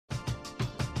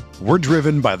We're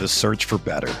driven by the search for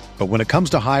better. But when it comes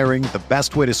to hiring, the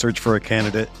best way to search for a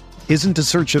candidate isn't to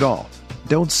search at all.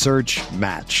 Don't search,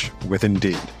 match with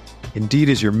Indeed. Indeed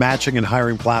is your matching and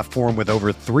hiring platform with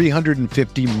over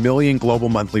 350 million global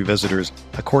monthly visitors,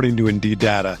 according to Indeed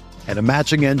data, and a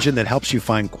matching engine that helps you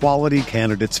find quality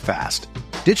candidates fast.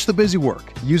 Ditch the busy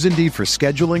work. Use Indeed for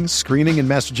scheduling, screening, and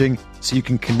messaging so you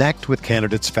can connect with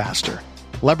candidates faster.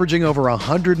 Leveraging over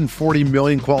 140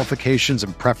 million qualifications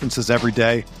and preferences every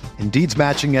day, Indeed's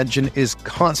matching engine is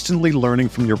constantly learning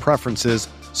from your preferences,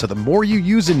 so the more you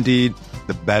use Indeed,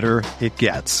 the better it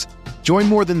gets. Join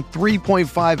more than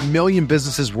 3.5 million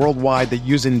businesses worldwide that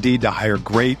use Indeed to hire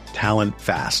great talent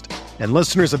fast. And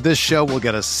listeners of this show will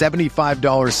get a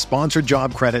 $75 sponsored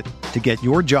job credit to get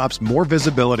your jobs more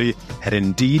visibility at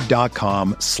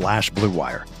Indeed.com/Blue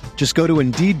Wire. Just go to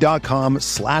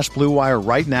Indeed.com/Blue Wire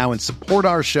right now and support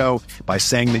our show by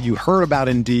saying that you heard about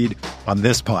Indeed on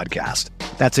this podcast.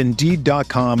 That's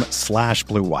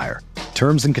Indeed.com/Blue Wire.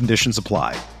 Terms and conditions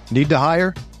apply. Need to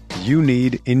hire? You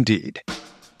need Indeed.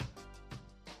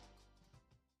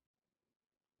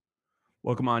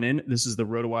 Welcome on in. This is the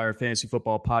RotoWire Fantasy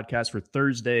Football Podcast for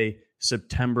Thursday,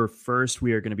 September 1st.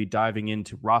 We are going to be diving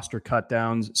into roster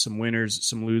cutdowns, some winners,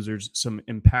 some losers, some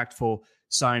impactful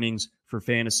signings for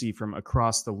fantasy from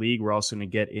across the league. We're also going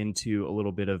to get into a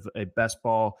little bit of a best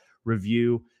ball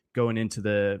review going into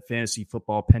the fantasy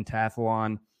football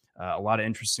pentathlon. A lot of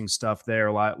interesting stuff there,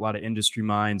 a lot of industry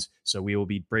minds. So we will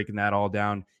be breaking that all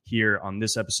down here on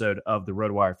this episode of the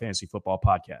RotoWire Fantasy Football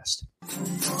Podcast.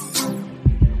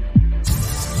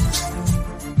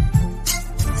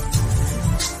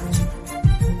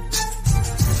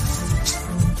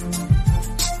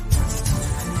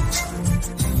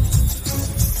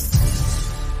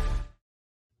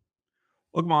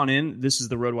 Welcome on in. This is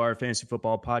the RotoWire Fantasy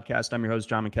Football Podcast. I'm your host,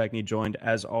 John McKechnie, joined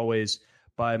as always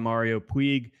by Mario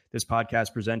Puig. This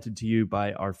podcast presented to you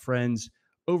by our friends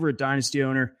over at Dynasty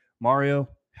Owner. Mario,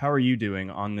 how are you doing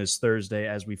on this Thursday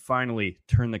as we finally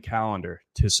turn the calendar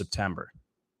to September?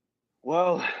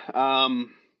 Well,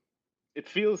 it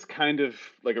feels kind of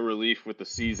like a relief with the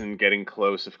season getting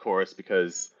close, of course,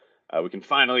 because we can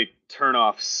finally turn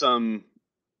off some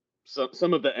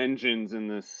of the engines in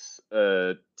this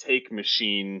take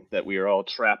machine that we are all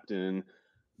trapped in.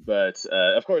 But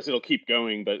of course, it'll keep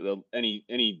going. But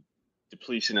any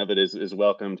depletion of it is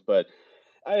welcomed. But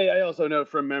I also know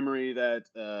from memory that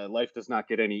life does not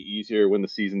get any easier when the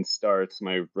season starts.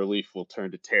 My relief will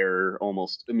turn to terror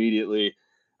almost immediately.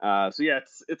 So yeah,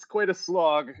 it's quite a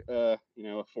slog. A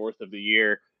fourth of the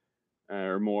year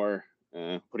or more,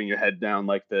 putting your head down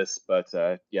like this. But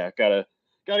yeah, gotta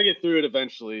get through it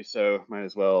eventually. So might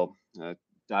as well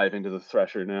dive into the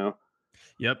thresher now.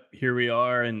 Yep, here we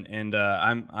are, and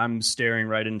I'm staring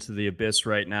right into the abyss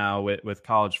right now with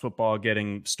college football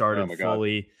getting started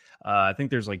fully. I think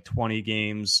there's like 20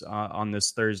 games on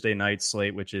this Thursday night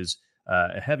slate, which is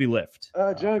a heavy lift.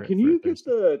 John, can you get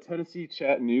the Tennessee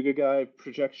Chattanooga guy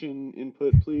projection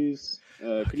input, please?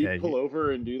 Can you pull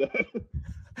over and do that?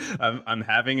 I'm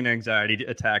having an anxiety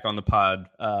attack on the pod.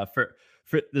 For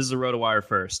this is a RotoWire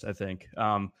first, I think.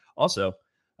 Also,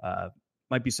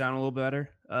 might be sounding a little better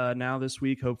now this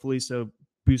week, hopefully. So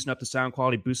boosting up the sound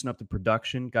quality, boosting up the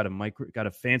production. Got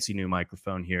a fancy new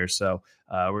microphone here, so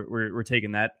we're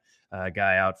taking that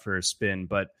guy out for a spin.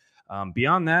 But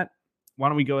beyond that, why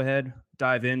don't we go ahead,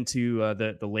 dive into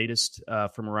the latest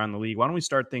from around the league? Why don't we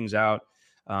start things out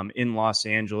in Los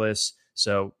Angeles?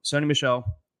 So Sony Michel,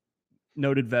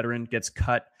 noted veteran, gets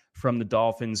cut from the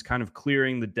Dolphins, kind of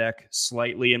clearing the deck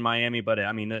slightly in Miami. But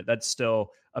I mean, that's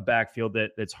still a backfield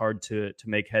that's hard to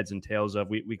make heads and tails of.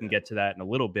 We can get to that in a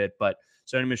little bit. But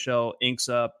Sony Michel inks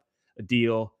up a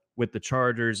deal with the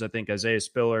Chargers. I think Isaiah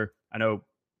Spiller, I know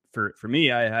for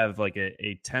me, I have like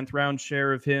a 10th round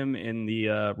share of him in the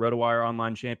RotoWire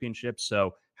Online Championship.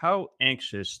 So how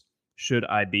anxious should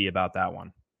I be about that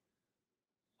one?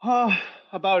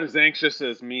 About as anxious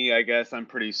as me, I guess. I'm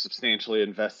pretty substantially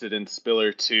invested in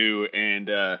Spiller too, and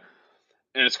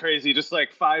it's crazy. Just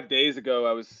like 5 days ago,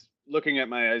 I was looking at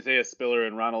my Isaiah Spiller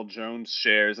and Ronald Jones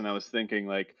shares, and I was thinking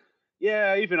like,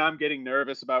 yeah, even I'm getting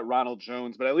nervous about Ronald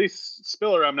Jones, but at least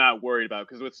Spiller I'm not worried about,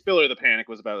 because with Spiller the panic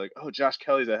was about like, oh, Josh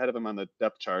Kelly's ahead of him on the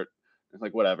depth chart. It's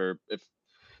like, whatever. If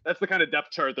that's the kind of depth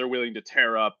chart they're willing to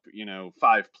tear up,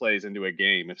 5 plays into a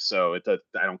game. If so, I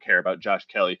don't care about Josh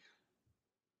Kelly.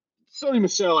 Sony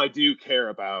Michel, I do care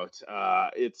about.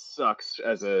 It sucks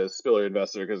as a Spiller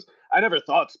investor because I never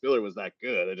thought Spiller was that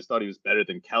good. I just thought he was better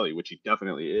than Kelly, which he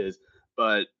definitely is.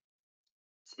 But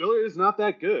Spiller is not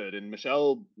that good, and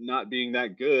Michel not being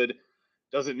that good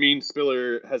doesn't mean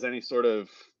Spiller has any sort of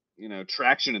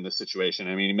traction in this situation.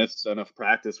 I mean, he missed enough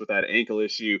practice with that ankle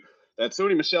issue that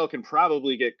Sony Michel can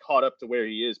probably get caught up to where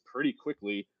he is pretty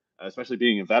quickly, especially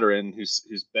being a veteran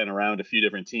who's been around a few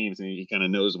different teams, and he kind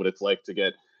of knows what it's like to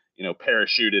get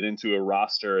parachuted into a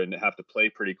roster and have to play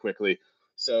pretty quickly.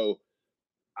 So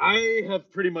I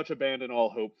have pretty much abandoned all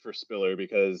hope for Spiller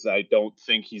because I don't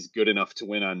think he's good enough to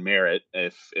win on merit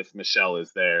if Michel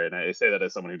is there, and I say that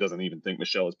as someone who doesn't even think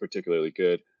Michel is particularly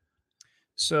good.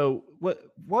 So what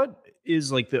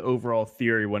is like the overall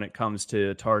theory when it comes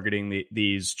to targeting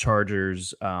these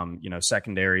Chargers,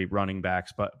 secondary running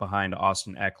backs, but behind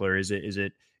Austin Ekeler? Is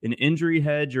it an injury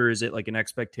hedge, or is it like an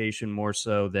expectation more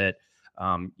so that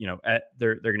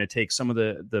they're going to take some of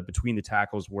the between the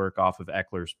tackles work off of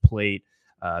Eckler's plate,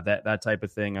 that type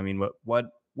of thing? I mean,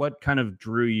 what kind of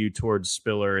drew you towards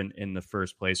Spiller in the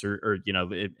first place, or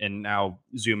and now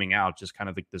zooming out, just kind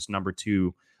of like this number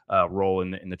two role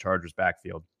in the Chargers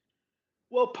backfield?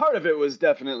 Well, part of it was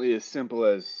definitely as simple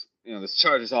as, this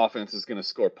Chargers offense is going to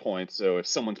score points. So if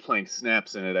someone's playing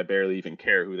snaps in it, I barely even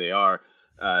care who they are.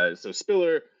 So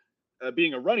Spiller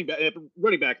being a running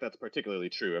back, that's particularly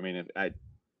true. I mean,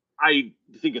 I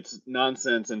think it's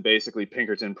nonsense and basically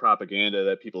Pinkerton propaganda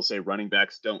that people say running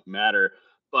backs don't matter.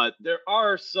 But there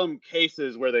are some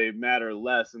cases where they matter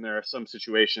less, and there are some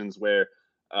situations where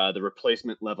the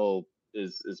replacement level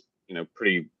is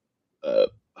pretty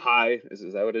high.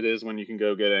 Is that what it is when you can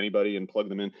go get anybody and plug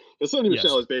them in? Because Sony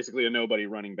Michel is basically a nobody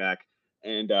running back,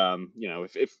 and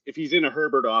if he's in a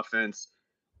Herbert offense,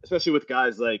 especially with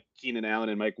guys like Keenan Allen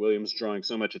and Mike Williams drawing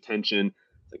so much attention,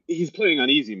 like he's playing on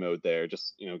easy mode there.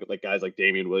 Just like guys like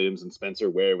Damian Williams and Spencer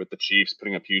Ware with the Chiefs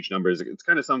putting up huge numbers. It's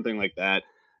kind of something like that.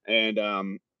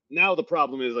 And now the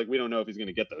problem is, like, we don't know if he's going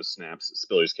to get those snaps.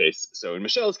 Spiller's case. So in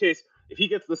Michel's case, if he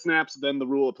gets the snaps, then the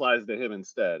rule applies to him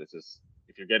instead. It's just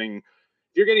if you're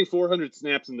getting 400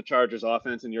 snaps in the Chargers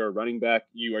offense and you're a running back,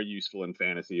 you are useful in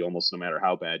fantasy almost no matter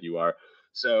how bad you are.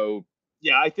 So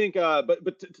yeah, I think, but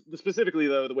specifically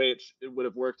though, the way it would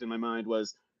have worked in my mind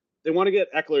was they want to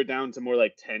get Ekeler down to more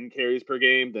like 10 carries per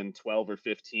game than 12 or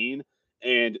 15.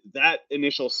 And that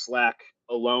initial slack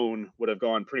alone would have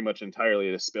gone pretty much entirely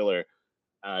to Spiller.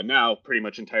 Now pretty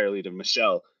much entirely to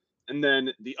Michel. And then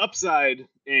the upside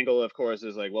angle, of course,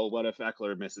 is like, well, what if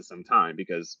Ekeler misses some time?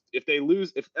 Because if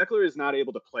Ekeler is not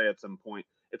able to play at some point,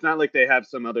 it's not like they have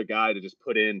some other guy to just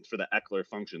put in for the Ekeler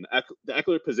function. The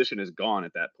Ekeler position is gone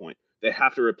at that point. They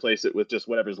have to replace it with just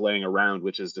whatever's laying around,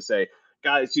 which is to say,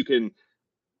 guys who can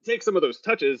take some of those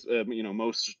touches,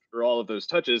 most or all of those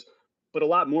touches, but a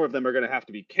lot more of them are going to have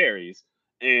to be carries.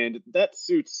 And that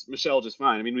suits Michel just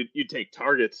fine. I mean, you'd take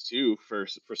targets too for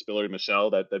Spiller and Michel.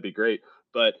 That'd be great.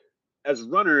 But as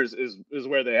runners is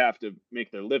where they have to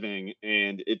make their living,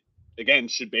 and it again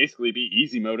should basically be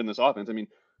easy mode in this offense. I mean,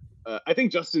 I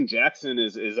think Justin Jackson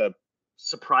is a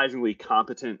surprisingly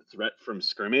competent threat from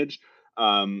scrimmage.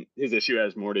 His issue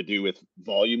has more to do with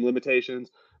volume limitations,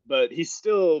 but he's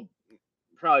still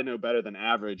probably no better than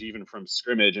average even from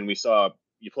scrimmage. And we saw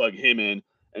you plug him in,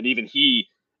 and even he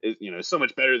is so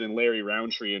much better than Larry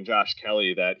Roundtree and Josh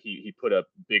Kelly that he put up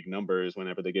big numbers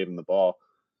whenever they gave him the ball.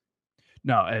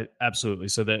 No, absolutely.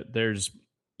 So that there's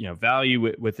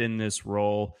value within this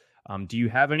role. Do you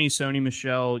have any Sony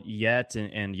Michel yet?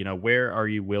 And where are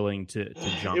you willing to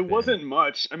jump? It wasn't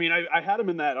much. I mean, I had him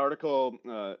in that article.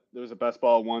 There was a best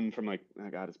ball one from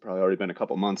it's probably already been a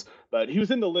couple months, but he was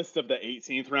in the list of the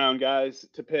 18th round guys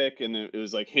to pick. And it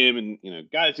was like him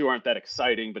and, guys who aren't that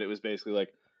exciting, but it was basically like,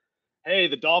 hey,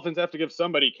 the Dolphins have to give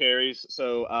somebody carries.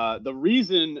 So the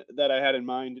reason that I had in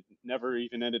mind never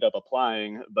even ended up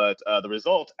applying, but the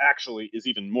result actually is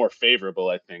even more favorable,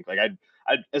 I think. Like I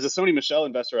as a Sony Michel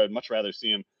investor, I'd much rather see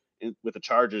him with the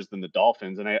Chargers than the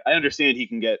Dolphins. And I understand he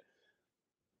can get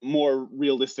more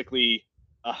realistically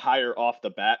a higher off the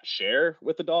bat share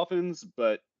with the Dolphins,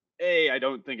 but I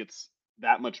don't think it's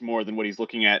that much more than what he's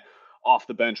looking at off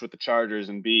the bench with the Chargers,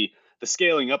 and B, the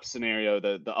scaling up scenario,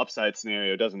 the upside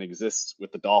scenario doesn't exist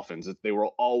with the Dolphins. They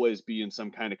will always be in some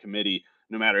kind of committee,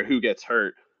 no matter who gets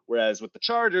hurt. Whereas with the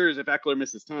Chargers, if Ekeler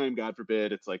misses time, God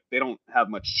forbid, it's like they don't have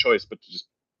much choice but to just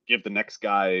give the next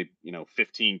guy,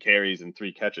 15 carries and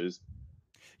 3 catches.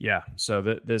 Yeah. So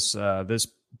this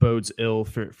bodes ill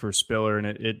for Spiller, and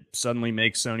it suddenly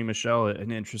makes Sony Michel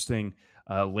an interesting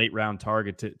late round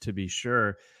target to be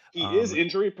sure. He is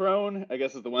injury prone, I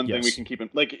guess, is the one thing we can keep in.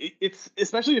 Like, it's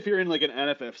especially if you're in like an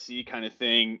NFFC kind of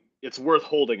thing, it's worth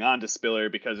holding on to Spiller,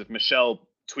 because if Michel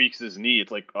tweaks his knee,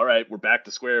 it's like, all right, we're back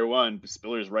to square one.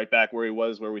 Spiller's right back where he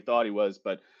was, where we thought he was.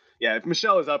 But yeah, if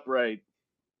Michel is upright,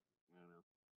 I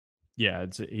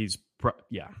don't know.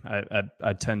 Yeah,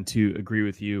 I tend to agree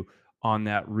with you on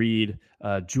that read.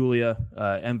 Julia,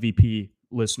 MVP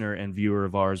listener and viewer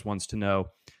of ours, wants to know.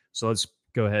 So let's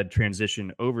go ahead,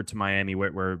 transition over to Miami,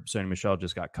 where Sony Michel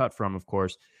just got cut from, of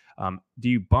course. Do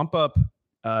you bump up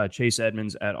Chase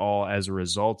Edmonds at all as a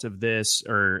result of this,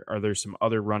 or are there some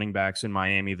other running backs in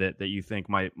Miami that you think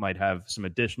might have some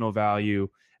additional value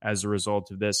as a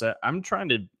result of this? I'm trying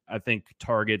to, I think,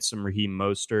 target some Raheem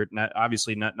Mostert.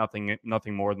 Obviously,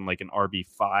 nothing more than like an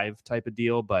RB5 type of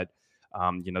deal, but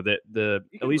the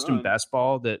at least in best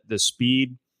ball, the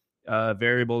speed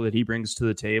variable that he brings to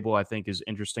the table, I think, is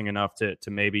interesting enough to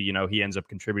maybe he ends up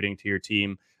contributing to your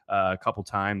team a couple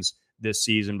times this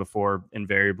season before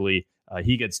invariably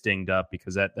he gets dinged up,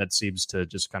 because that seems to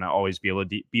just kind of always be able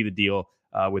to be the deal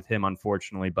with him,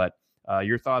 unfortunately. But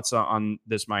your thoughts on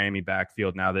this Miami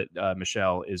backfield now that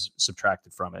Michel is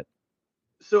subtracted from it?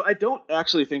 So I don't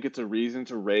actually think it's a reason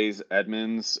to raise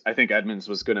Edmonds. I think Edmonds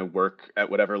was going to work at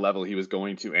whatever level he was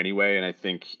going to anyway, and I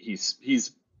think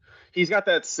he's got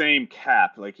that same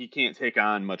cap. Like, he can't take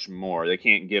on much more. They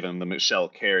can't give him the Michel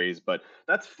carries, but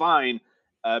that's fine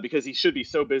because he should be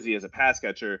so busy as a pass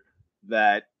catcher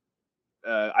that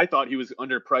I thought he was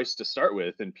underpriced to start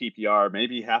with in PPR,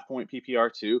 maybe half point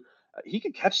PPR too. He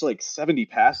could catch like 70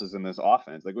 passes in this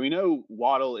offense. Like, we know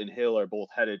Waddle and Hill are both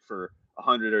headed for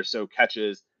 100 or so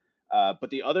catches, but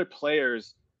the other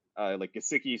players like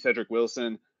Gesicki, Cedric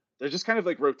Wilson, they're just kind of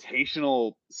like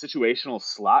rotational, situational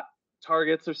slot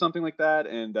targets or something like that.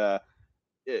 And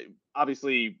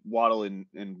obviously Waddle and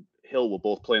Hill will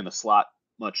both play in the slot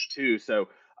much too. So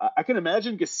I can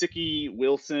imagine Gesicki,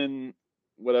 Wilson,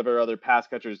 whatever other pass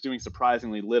catcher is doing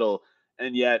surprisingly little.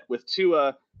 And yet with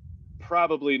Tua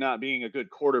probably not being a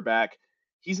good quarterback,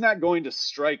 he's not going to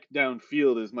strike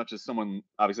downfield as much as someone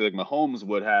obviously like Mahomes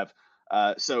would have.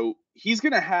 So he's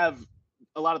going to have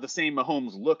a lot of the same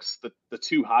Mahomes looks, the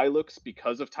too high looks,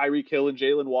 because of Tyreek Hill and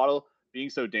Jalen Waddle being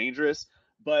so dangerous.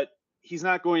 But he's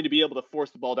not going to be able to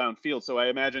force the ball downfield. So I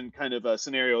imagine kind of a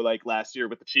scenario like last year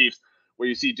with the Chiefs, where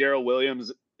you see Darrell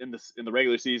Williams in the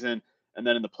regular season, and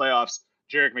then in the playoffs,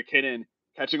 Jerick McKinnon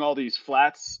catching all these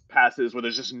flats passes where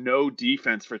there's just no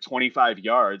defense for 25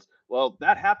 yards. Well,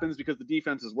 that happens because the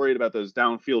defense is worried about those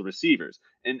downfield receivers.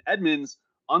 And Edmonds,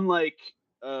 unlike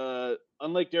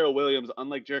Darrell Williams,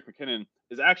 unlike Jerick McKinnon,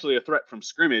 is actually a threat from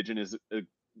scrimmage and is a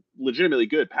legitimately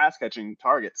good pass catching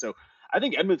target. So I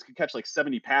think Edmonds could catch like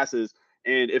 70 passes,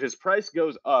 and if his price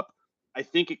goes up, I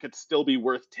think it could still be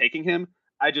worth taking him.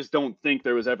 I just don't think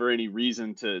there was ever any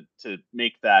reason to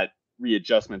make that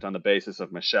readjustment on the basis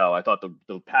of Michel. I thought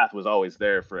the path was always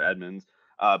there for Edmonds.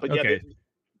 But yeah,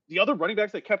 the other running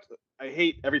backs I kept, I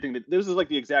hate everything. This is like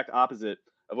the exact opposite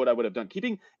of what I would have done.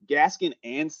 Keeping Gaskin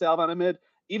and Salvon Ahmed,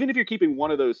 even if you're keeping one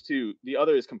of those two, the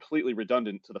other is completely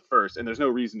redundant to the first, and there's no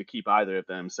reason to keep either of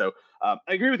them. So I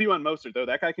agree with you on Mostert, though.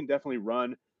 That guy can definitely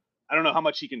run. I don't know how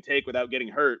much he can take without getting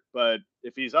hurt, but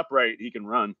if he's upright, he can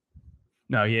run.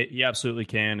 No, he absolutely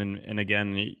can. And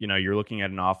again, you're looking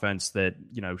at an offense that,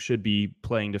 should be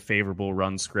playing to favorable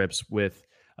run scripts with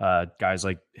guys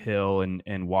like Hill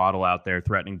and Waddle out there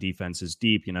threatening defenses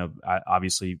deep.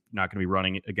 Obviously not going to be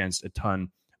running against a ton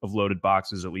of loaded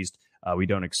boxes. At least we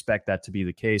don't expect that to be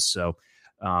the case. So,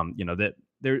 that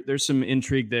there's some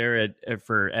intrigue there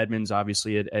for Edmonds,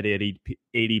 obviously at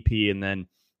ADP, and then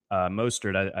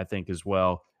Mostert, I think as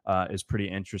well, is pretty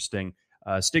interesting.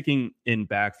 Sticking in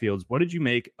backfields, what did you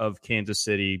make of Kansas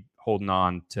City holding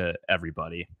on to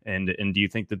everybody? And do you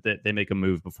think that they make a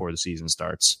move before the season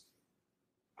starts?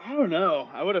 I don't know.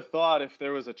 I would have thought if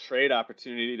there was a trade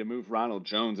opportunity to move Ronald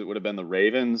Jones, it would have been the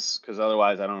Ravens, because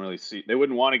otherwise I don't really see. They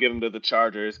wouldn't want to give him to the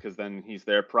Chargers because then he's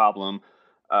their problem.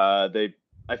 They,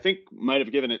 I think, might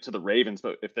have given it to the Ravens,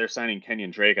 but if they're signing Kenyon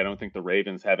Drake, I don't think the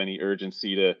Ravens have any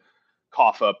urgency to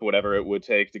cough up whatever it would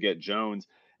take to get Jones.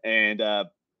 And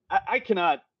I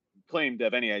cannot claim to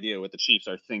have any idea what the Chiefs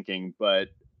are thinking, but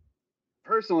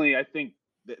personally, I think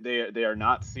they are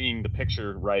not seeing the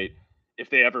picture right if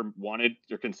they ever wanted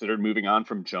or considered moving on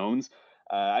from Jones.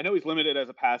 I know he's limited as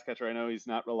a pass catcher. I know he's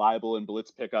not reliable in blitz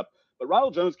pickup, but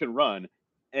Ronald Jones can run.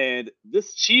 And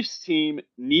this Chiefs team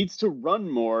needs to run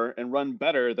more and run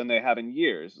better than they have in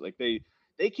years. Like they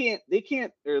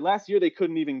can't, or last year they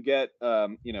couldn't even get,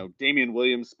 Damian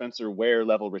Williams, Spencer Ware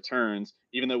level returns,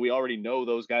 even though we already know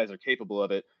those guys are capable of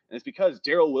it. And it's because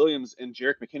Darrell Williams and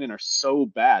Jerick McKinnon are so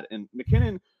bad. And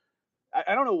McKinnon,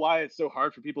 I don't know why it's so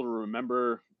hard for people to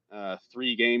remember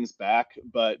 3 games back,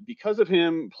 but because of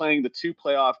him playing the 2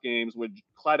 playoff games when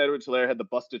Clyde Edwards-Helaire had the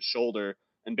busted shoulder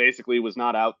and basically was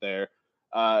not out there,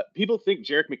 people think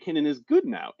Jerick McKinnon is good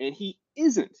now, and he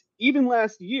isn't. Even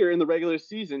last year in the regular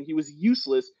season, he was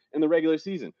useless in the regular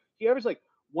season. He averaged like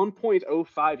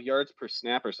 1.05 yards per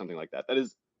snap or something like that. That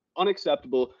is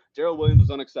unacceptable. Darrell Williams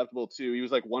was unacceptable too. He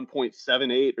was like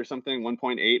 1.78 or something,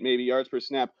 1.8 maybe yards per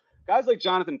snap. Guys like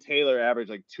Jonathan Taylor average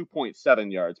like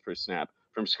 2.7 yards per snap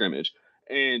from scrimmage.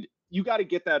 And you got to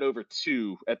get that over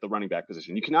 2 at the running back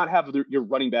position. You cannot have your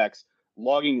running backs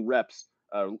logging reps,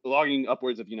 logging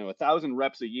upwards of 1,000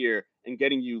 reps a year and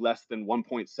getting you less than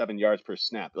 1.7 yards per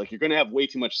snap. Like, you're going to have way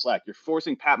too much slack. You're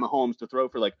forcing Pat Mahomes to throw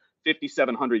for like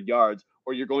 5,700 yards,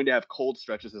 or you're going to have cold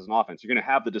stretches as an offense. You're going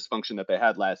to have the dysfunction that they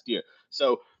had last year.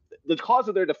 So the cause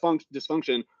of their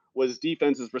dysfunction was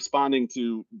defenses responding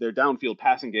to their downfield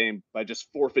passing game by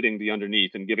just forfeiting the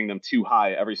underneath and giving them too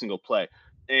high every single play.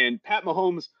 And Pat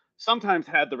Mahomes sometimes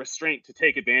had the restraint to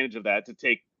take advantage of that, to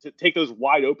take those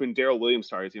wide open Darrell Williams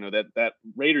targets. That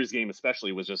Raiders game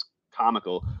especially was just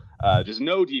comical. Just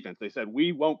no defense. They said,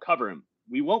 we won't cover him.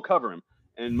 We won't cover him.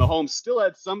 And Mahomes still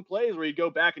had some plays where he'd go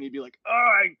back and he'd be like,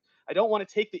 I don't want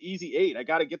to take the easy 8. I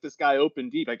got to get this guy open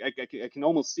deep. I can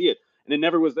almost see it. And it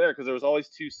never was there because there was always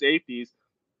 2 safeties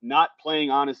not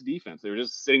playing honest defense. They were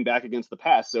just sitting back against the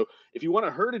pass. So if you want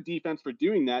to hurt a defense for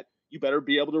doing that, you better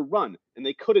be able to run. And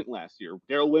they couldn't last year.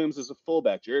 Darrell Williams is a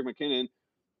fullback. Jerick McKinnon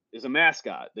is a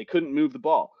mascot. They couldn't move the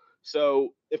ball. So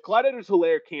if Clyde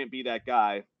Edwards-Helaire can't be that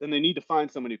guy, then they need to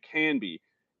find someone who can be.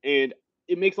 And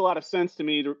it makes a lot of sense to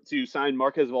me to sign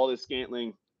Marquez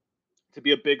Valdes-Scantling to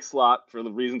be a big slot for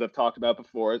the reasons I've talked about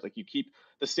before. It's like you keep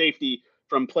the safety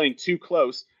from playing too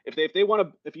close.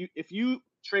 If you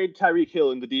trade Tyreek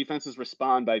Hill and the defenses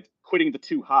respond by quitting the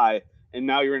too high, and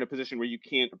now you're in a position where you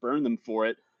can't burn them for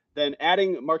it, then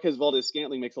adding Marquez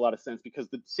Valdes-Scantling makes a lot of sense because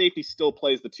the safety still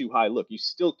plays the too high look. You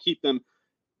still keep them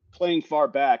playing far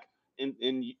back, and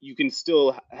you can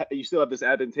still have this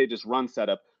advantageous run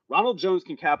setup. Ronald Jones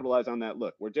can capitalize on that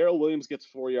look. Where Darrell Williams gets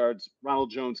 4 yards, Ronald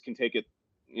Jones can take it,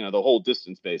 the whole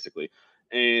distance basically.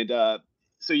 And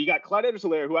so you got Clyde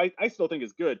Edwards-Helaire, who I still think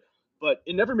is good, but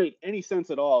it never made any sense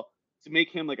at all to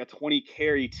make him like a 20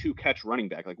 carry 2 catch running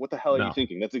back. Like, what the hell are you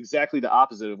thinking? That's exactly the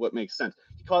opposite of what makes sense.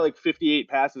 He caught like 58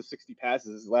 passes, 60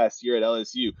 passes last year at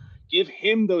LSU. Give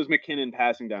him those McKinnon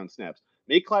passing down snaps.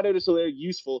 Make Clyde Edwards-Helaire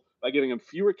useful by giving him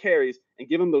fewer carries and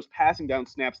give him those passing down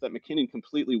snaps that McKinnon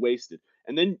completely wasted.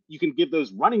 And then you can give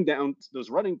those running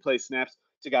play snaps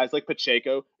to guys like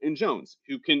Pacheco and Jones,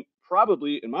 who can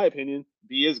probably, in my opinion,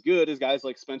 be as good as guys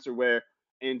like Spencer Ware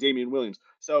and Damian Williams.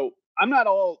 So I'm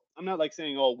not like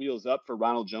saying all wheels up for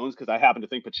Ronald Jones, because I happen to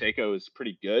think Pacheco is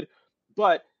pretty good,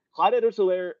 but Clyde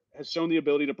Edwards-Helaire has shown the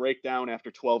ability to break down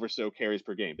after 12 or so carries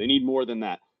per game. They need more than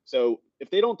that. So if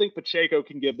they don't think Pacheco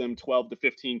can give them 12 to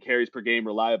 15 carries per game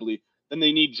reliably, then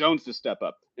they need Jones to step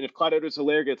up. And if Clyde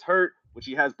Edwards-Helaire gets hurt, which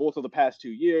he has both of the past 2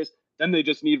 years, then they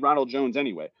just need Ronald Jones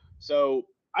anyway. So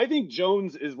I think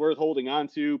Jones is worth holding on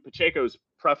to. Pacheco's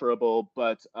preferable,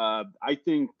 but I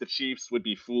think the Chiefs would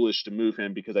be foolish to move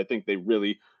him because I think they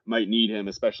really might need him,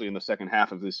 especially in the second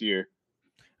half of this year.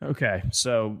 Okay,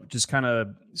 so just kind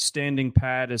of standing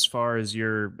pat as far as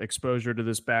your exposure to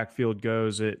this backfield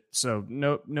goes. So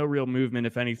no real movement,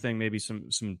 if anything, maybe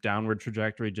some downward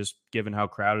trajectory, just given how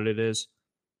crowded it is.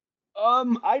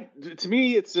 To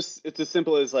me, it's as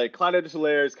simple as like Clyde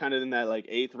Edwards-Helaire is kind of in that like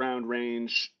 8th round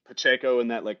range, Pacheco in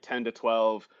that like 10 to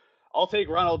 12. I'll take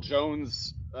Ronald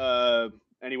Jones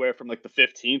anywhere from like the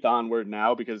 15th onward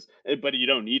now but you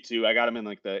don't need to. I got him in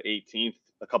like the 18th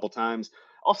a couple times.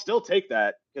 I'll still take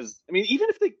that because I mean, even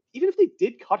if they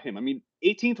did cut him, I mean,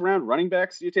 18th round running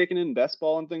backs you're taking in best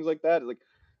ball and things like that. Like,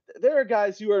 there are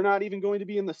guys who are not even going to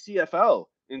be in the CFL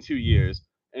in 2 years,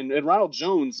 and Ronald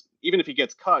Jones, even if he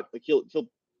gets cut, like he'll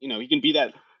he can be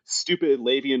that stupid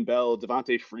Le'Veon Bell,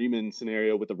 Devontae Freeman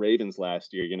scenario with the Ravens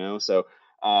last year. So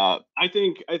I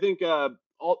think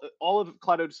all of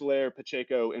Clyde Edwards-Helaire,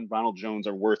 Pacheco, and Ronald Jones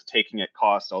are worth taking at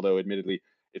cost, although admittedly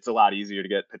it's a lot easier to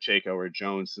get Pacheco or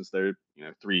Jones since they're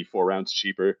 3-4 rounds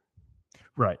cheaper.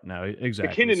 Right. No,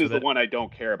 exactly. McKinnon is the one I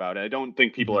don't care about. I don't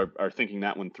think people are thinking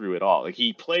that one through at all. Like,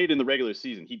 he played in the regular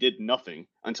season. He did nothing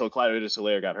until Clyde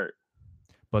Edwards-Helaire got hurt.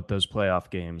 But those playoff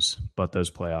games.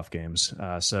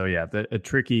 So yeah, a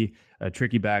tricky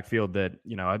backfield that,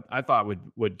 I thought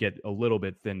would get a little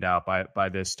bit thinned out by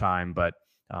this time, but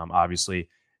obviously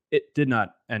it did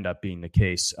not end up being the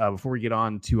case. Before we get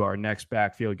on to our next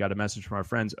backfield, got a message from our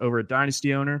friends over at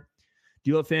Dynasty Owner.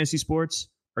 Do you love fantasy sports?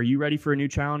 Are you ready for a new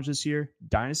challenge this year?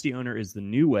 Dynasty Owner is the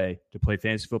new way to play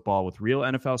fantasy football with real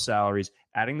NFL salaries,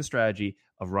 adding the strategy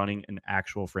of running an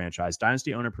actual franchise.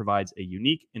 Dynasty Owner provides a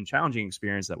unique and challenging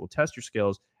experience that will test your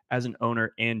skills as an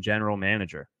owner and general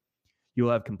manager. You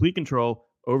will have complete control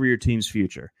over your team's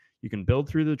future. You can build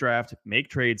through the draft, make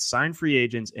trades, sign free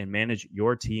agents, and manage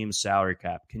your team's salary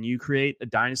cap. Can you create a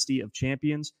dynasty of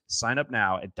champions? Sign up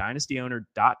now at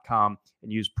dynastyowner.com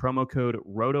and use promo code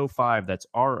ROTO5, that's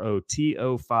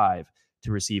ROTO5,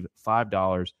 to receive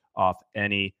 $5 off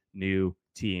any new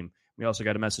team. We also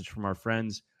got a message from our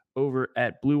friends over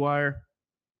at Blue Wire.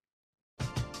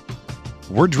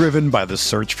 We're driven by the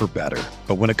search for better.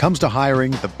 But when it comes to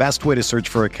hiring, the best way to search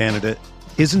for a candidate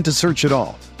isn't to search at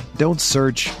all. Don't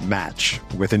search, match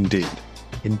with Indeed.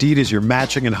 Indeed is your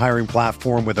matching and hiring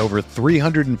platform with over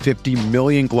 350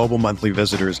 million global monthly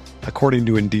visitors, according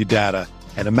to Indeed data,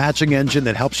 and a matching engine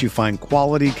that helps you find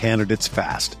quality candidates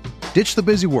fast. Ditch the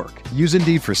busy work. Use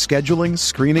Indeed for scheduling,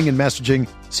 screening, and messaging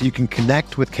so you can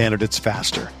connect with candidates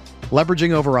faster.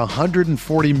 Leveraging over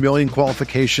 140 million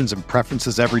qualifications and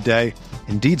preferences every day,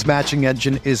 Indeed's matching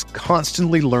engine is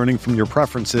constantly learning from your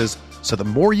preferences, so the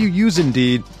more you use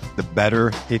Indeed, the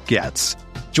better it gets.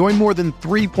 Join more than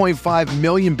 3.5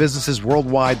 million businesses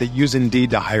worldwide that use Indeed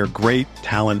to hire great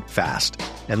talent fast.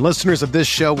 And listeners of this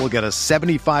show will get a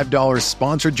 $75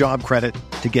 sponsored job credit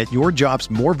to get your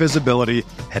jobs more visibility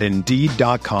at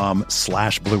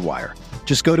Indeed.com/Blue Wire.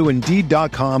 Just go to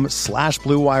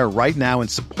Indeed.com/Blue Wire right now and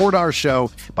support our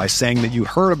show by saying that you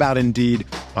heard about Indeed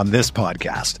on this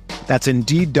podcast. That's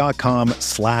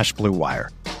Indeed.com/Blue Wire.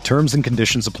 Terms and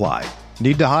conditions apply.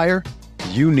 Need to hire?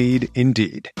 You need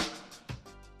Indeed.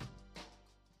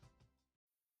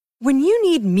 When you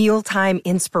need mealtime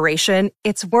inspiration,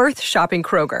 it's worth shopping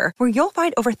Kroger, where you'll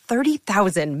find over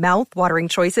 30,000 mouth-watering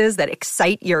choices that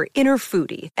excite your inner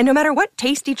foodie. And no matter what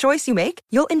tasty choice you make,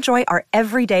 you'll enjoy our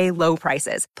everyday low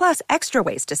prices, plus extra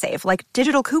ways to save, like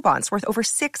digital coupons worth over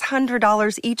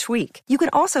 $600 each week. You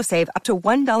can also save up to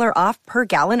 $1 off per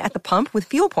gallon at the pump with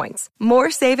fuel points.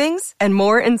 More savings and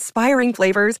more inspiring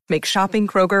flavors make shopping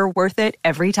Kroger worth it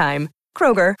every time.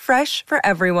 Kroger, fresh for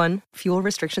everyone. Fuel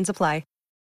restrictions apply.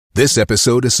 This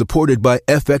episode is supported by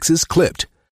FX's Clipped,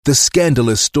 the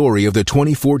scandalous story of the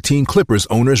 2014 Clippers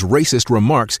owner's racist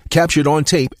remarks captured on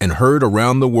tape and heard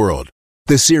around the world.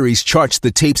 The series charts the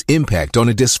tape's impact on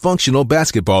a dysfunctional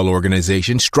basketball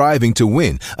organization striving to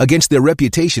win against their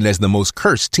reputation as the most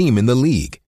cursed team in the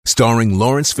league. Starring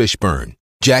Lawrence Fishburne,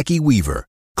 Jackie Weaver,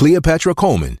 Cleopatra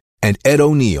Coleman, and Ed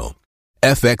O'Neill.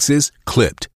 FX's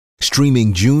Clipped,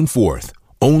 streaming June 4th,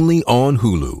 only on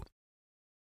Hulu.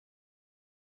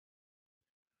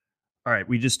 All right,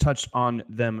 we just touched on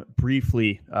them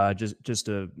briefly just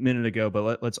a minute ago,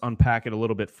 but let's unpack it a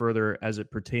little bit further as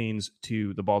it pertains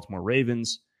to the Baltimore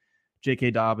Ravens. J.K.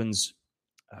 Dobbins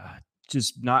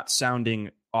just not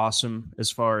sounding awesome as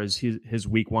far as his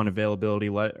week one availability,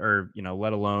 let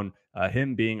alone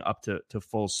him being up to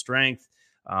full strength.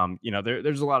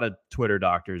 There's a lot of Twitter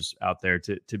doctors out there,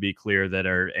 to be clear, that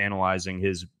are analyzing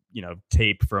his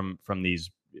tape from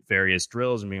these various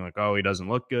drills and being like, oh, he doesn't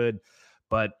look good,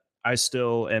 but I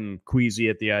still am queasy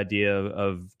at the idea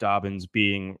of Dobbins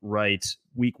being right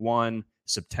week one,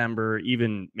 September,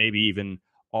 maybe even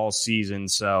all season.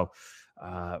 So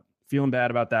feeling bad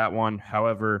about that one.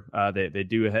 However, they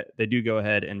do go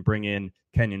ahead and bring in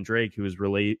Kenyon Drake, who was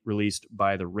released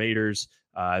by the Raiders,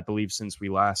 I believe, since we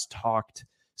last talked.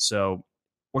 So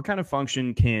what kind of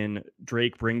function can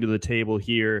Drake bring to the table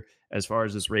here as far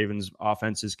as this Ravens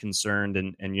offense is concerned?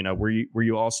 And were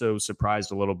you also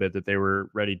surprised a little bit that they were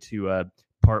ready to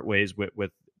part ways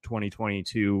with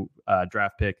 2022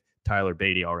 draft pick Tyler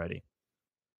Beatty already?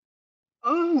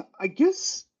 I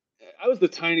guess I was the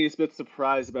tiniest bit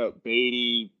surprised about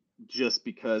Beatty just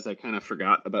because I kind of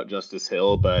forgot about Justice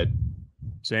Hill, but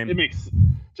same. It makes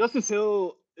Justice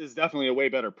Hill is definitely a way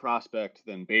better prospect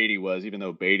than Beatty was, even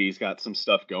though Beatty's got some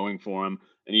stuff going for him,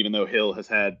 and even though Hill has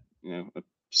had a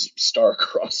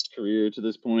star-crossed career to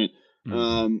this point.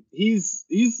 Mm-hmm.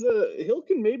 Hill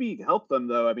can maybe help them,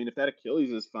 though. I mean, if that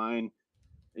Achilles is fine,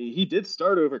 he did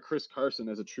start over Chris Carson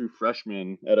as a true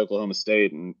freshman at Oklahoma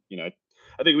State, and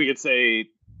I think we could say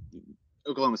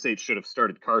Oklahoma State should have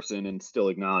started Carson and still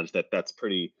acknowledge that that's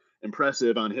pretty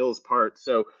impressive on Hill's part.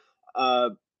 So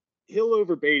Hill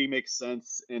over Beatty makes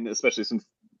sense, and especially since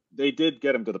they did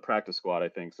get him to the practice squad, I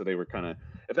think. So they were kind of,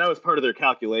 if that was part of their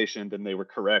calculation, then they were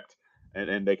correct,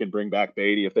 and they can bring back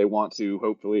Beatty if they want to,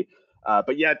 hopefully.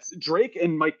 But yeah, it's Drake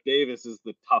and Mike Davis is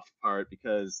the tough part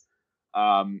because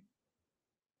and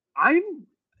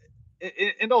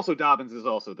also Dobbins is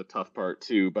also the tough part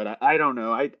too. But I don't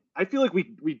know. I feel like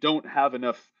we don't have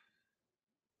enough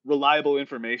reliable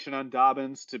information on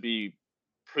Dobbins to be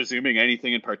presuming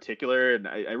anything in particular, and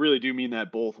I really do mean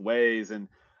that both ways. And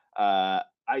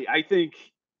I think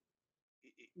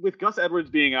with Gus Edwards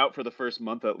being out for the first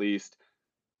month at least,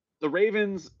 the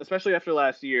Ravens, especially after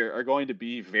last year, are going to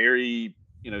be very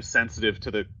sensitive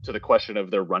to the question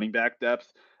of their running back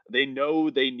depth. They know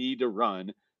they need to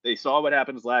run. They saw what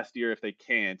happens last year if they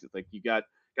can't. It's like you got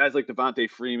guys like Devontae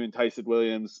Freeman, Tyson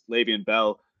Williams, Le'Veon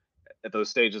Bell at those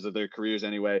stages of their careers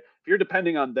anyway. If you're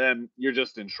depending on them, you're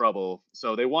just in trouble.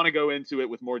 So they want to go into it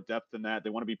with more depth than that.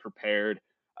 They want to be prepared.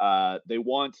 They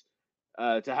want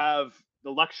to have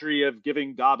the luxury of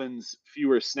giving Dobbins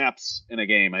fewer snaps in a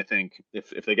game, I think,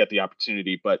 if they get the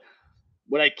opportunity. But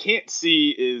what I can't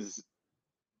see is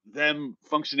them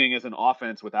functioning as an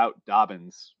offense without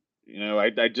Dobbins.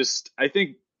 I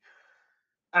think,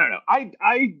 I don't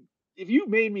know. If you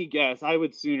made me guess, I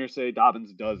would sooner say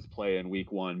Dobbins does play in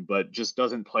week 1, but just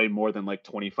doesn't play more than like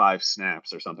 25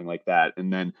 snaps or something like that.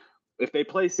 And then if they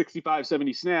play 65,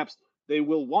 70 snaps, they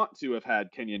will want to have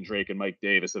had Kenyon Drake and Mike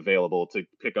Davis available to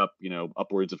pick up,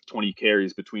 upwards of 20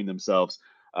 carries between themselves,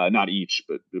 not each,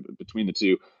 but between the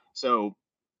two. So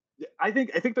I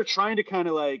think they're trying to kind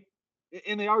of like,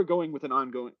 and they are going with an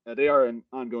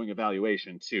ongoing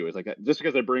evaluation too. It's like just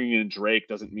because they're bringing in Drake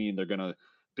doesn't mean they're going to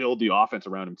build the offense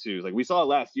around him too. It's like we saw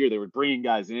last year, they were bringing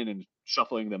guys in and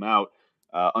shuffling them out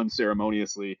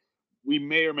unceremoniously. We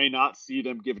may or may not see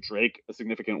them give Drake a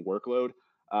significant workload.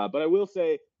 But I will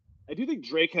say, I do think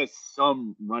Drake has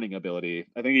some running ability.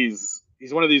 I think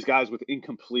he's one of these guys with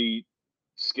incomplete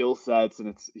skill sets,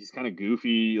 and he's kind of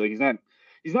goofy. Like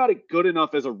he's not good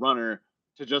enough as a runner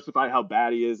to justify how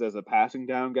bad he is as a passing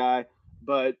down guy.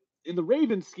 But in the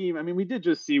Ravens scheme, I mean, we did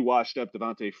just see washed up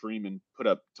Devontae Freeman put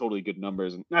up totally good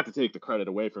numbers, and not to take the credit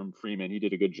away from Freeman, he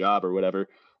did a good job or whatever,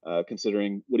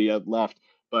 considering what he had left.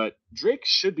 But Drake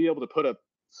should be able to put up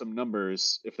some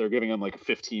numbers if they're giving him like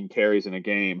 15 carries in a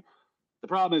game. The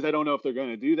problem is I don't know if they're going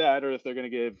to do that or if they're going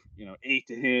to give 8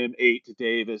 to him, 8 to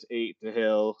Davis, 8 to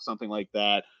Hill, something like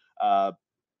that. But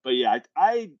yeah,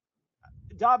 I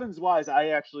Dobbins wise, I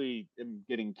actually am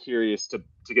getting curious to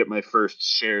get my first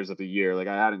shares of the year. Like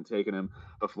I hadn't taken him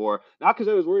before, not because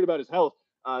I was worried about his health.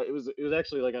 It was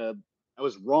actually like I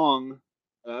was wrong.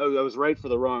 I was right for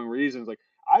the wrong reasons. Like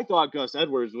I thought Gus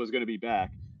Edwards was going to be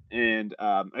back, and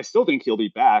I still think he'll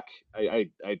be back. I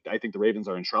think the Ravens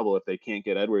are in trouble if they can't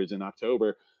get Edwards in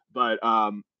October. But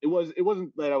it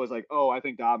wasn't that I was like, oh, I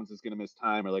think Dobbins is going to miss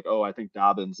time, or like, oh, I think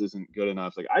Dobbins isn't good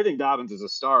enough. Like I think Dobbins is a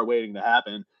star waiting to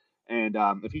happen. And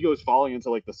if he goes falling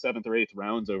into like the 7th or 8th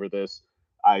rounds over this,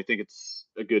 I think it's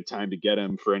a good time to get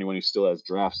him for anyone who still has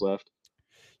drafts left.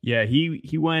 Yeah,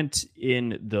 he went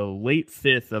in the late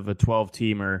 5th of a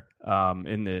 12-teamer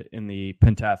in the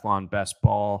pentathlon best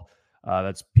ball.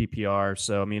 That's PPR.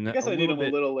 So I mean, I guess I need him a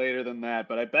little later than that,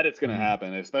 but I bet it's going to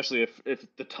happen, especially if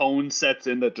the tone sets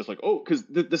in that just like, oh, because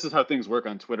this is how things work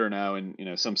on Twitter now, and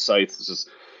some sites. It's just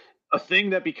a thing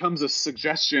that becomes a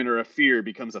suggestion or a fear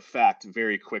becomes a fact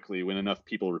very quickly when enough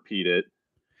people repeat it.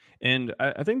 And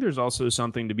I think there's also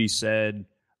something to be said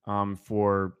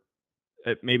for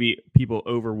maybe people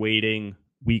overweighting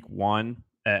week 1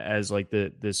 as like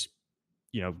this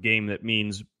game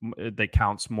that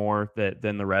counts more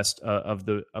than the rest of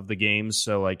the games.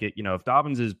 So like if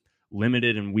Dobbins is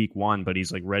limited in week 1, but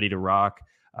he's like ready to rock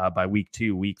by week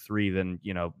 2, week 3, then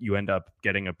you end up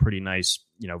getting a pretty nice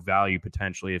value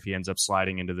potentially if he ends up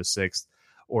sliding into the 6th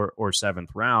or 7th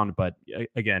round. But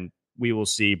again, we will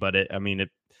see. But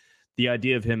the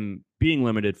idea of him being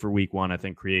limited for week 1, I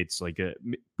think creates like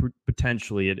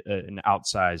potentially an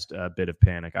outsized bit of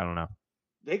panic. I don't know.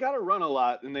 They got to run a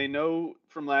lot, and they know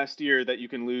from last year that you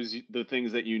can lose the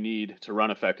things that you need to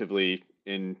run effectively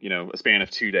in a span of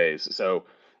 2 days. So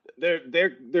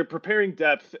they're preparing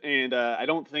depth, and I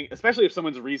don't think, especially if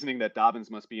someone's reasoning that Dobbins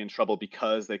must be in trouble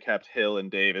because they kept Hill and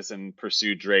Davis and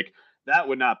pursued Drake, that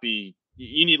would not be.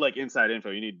 You need like inside info.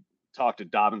 You need to talk to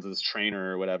Dobbins'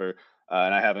 trainer or whatever.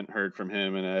 And I haven't heard from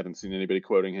him, and I haven't seen anybody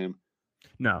quoting him.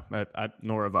 No,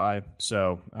 nor have I.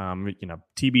 So,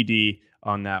 TBD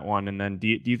on that one. And then do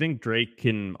you think Drake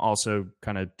can also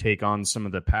kind of take on some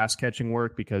of the pass catching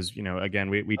work? Because, again,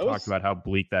 we talked about how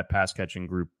bleak that pass catching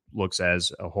group looks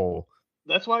as a whole.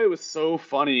 That's why it was so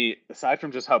funny, aside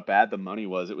from just how bad the money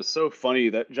was, it was so funny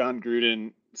that John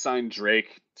Gruden signed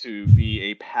Drake to be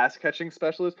a pass catching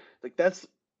specialist. Like that's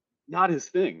not his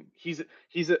thing.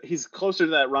 He's closer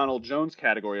to that Ronald Jones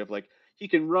category of like, he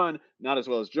can run, not as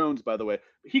well as Jones, by the way.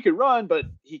 He can run, but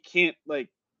he can't like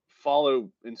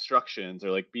follow instructions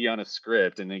or like be on a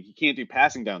script, and like, he can't do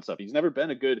passing down stuff. He's never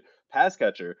been a good pass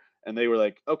catcher. And they were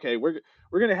like, okay, we're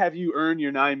gonna have you earn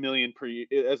your $9 million per year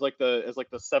as like the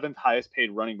 7th highest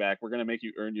paid running back. We're gonna make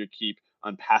you earn your keep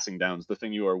on passing downs, the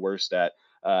thing you are worst at.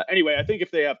 Anyway, I think if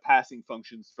they have passing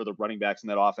functions for the running backs in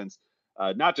that offense,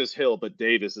 not just Hill, but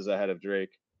Davis is ahead of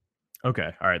Drake. Okay.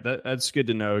 All right. That's good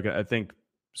to know. I think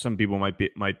some people might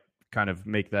kind of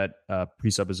make that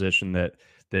presupposition that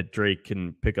Drake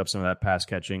can pick up some of that pass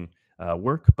catching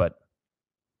work, but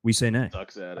we say nay.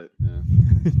 Sucks at it.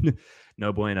 Yeah.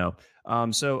 No bueno.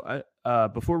 So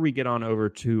before we get on over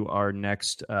to our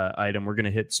next item, we're going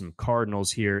to hit some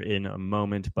Cardinals here in a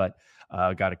moment, but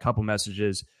got a couple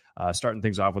messages starting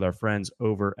things off with our friends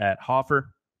over at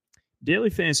Hoffer.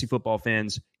 Daily fantasy football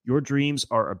fans, your dreams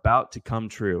are about to come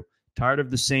true. Tired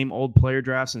of the same old player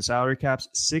drafts and salary caps?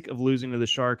 Sick of losing to the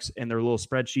Sharks and their little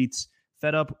spreadsheets?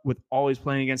 Fed up with always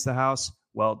playing against the house?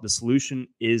 Well, the solution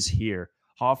is here.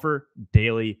 Hoffer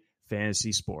Daily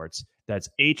Fantasy Sports. That's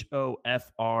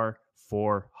HOFR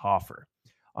for Hoffer.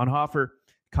 On Hoffer,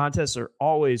 contests are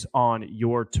always on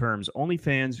your terms. Only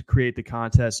fans create the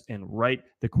contests and write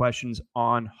the questions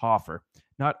on Hoffer.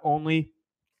 Not only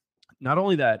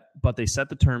that, but they set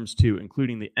the terms too,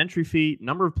 including the entry fee,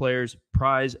 number of players,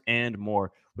 prize, and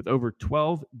more. With over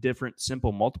 12 different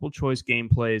simple multiple choice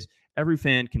gameplays, every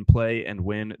fan can play and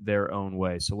win their own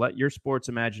way. So let your sports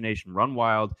imagination run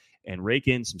wild and rake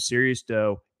in some serious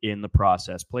dough in the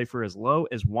process. Play for as low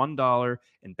as $1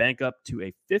 and bank up to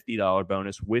a $50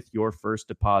 bonus with your first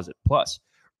deposit. Plus,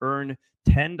 earn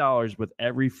 $10 with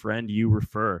every friend you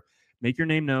refer. Make your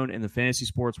name known in the fantasy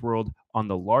sports world on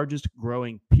the largest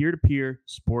growing peer-to-peer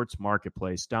sports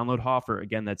marketplace. Download Hoffer.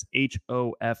 Again, that's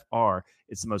HOFR.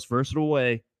 It's the most versatile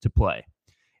way to play.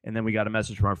 And then we got a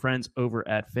message from our friends over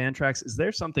at Fantrax. Is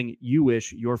there something you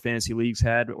wish your fantasy leagues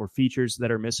had or features that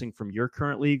are missing from your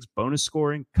current leagues? Bonus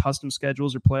scoring, custom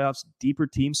schedules or playoffs, deeper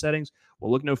team settings?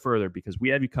 Well, look no further because we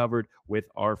have you covered with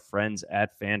our friends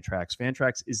at Fantrax.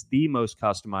 Fantrax is the most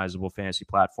customizable fantasy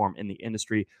platform in the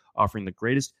industry, offering the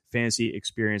greatest fantasy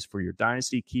experience for your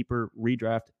dynasty, keeper,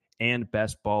 redraft, and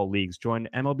best ball leagues. Join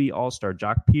MLB All-Star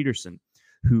Jock Peterson,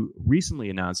 who recently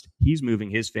announced he's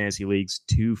moving his fantasy leagues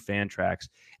to Fantrax.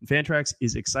 And Fantrax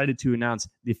is excited to announce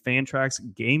the Fantrax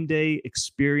Game Day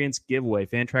Experience giveaway.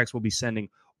 Fantrax will be sending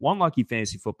one lucky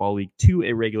fantasy football league to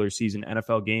a regular season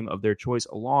NFL game of their choice,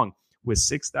 along with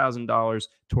 $6,000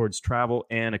 towards travel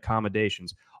and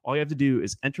accommodations. All you have to do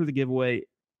is enter the giveaway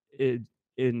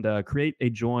and create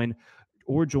a join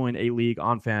a league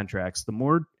on Fantrax. The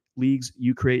more leagues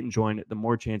you create and join, the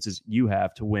more chances you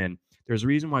have to win. There's a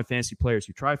reason why fantasy players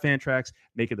who try Fantrax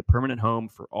make it the permanent home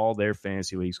for all their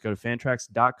fantasy leagues. Go to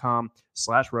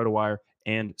fantrax.com/rotowire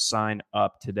and sign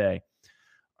up today.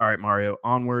 All right, Mario,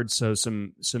 onward. So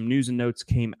some news and notes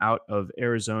came out of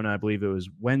Arizona. I believe it was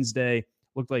Wednesday.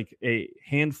 Looked like a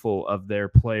handful of their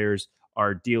players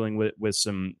are dealing with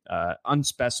some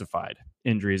unspecified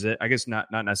injuries. I guess not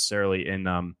necessarily in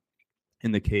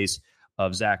the case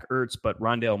of Zach Ertz, but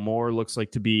Rondale Moore looks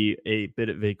like to be a bit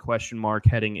of a question mark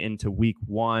heading into week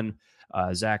one.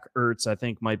 Zach Ertz, I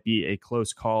think, might be a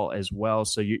close call as well.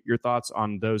 So your thoughts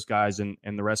on those guys and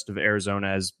the rest of Arizona,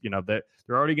 as you know, that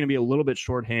they're already going to be a little bit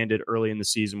shorthanded early in the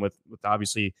season with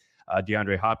obviously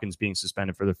DeAndre Hopkins being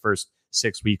suspended for the first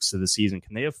 6 weeks of the season.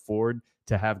 Can they afford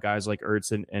to have guys like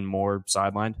Ertz and Moore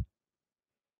sidelined?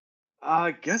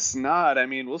 I guess not. I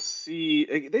mean, we'll see.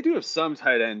 They do have some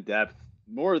tight end depth,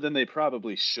 more than they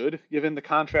probably should, given the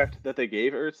contract that they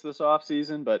gave Ertz this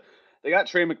offseason. But they got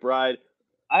Trey McBride.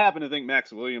 I happen to think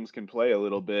Max Williams can play a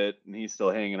little bit, and he's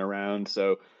still hanging around.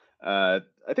 So I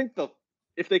think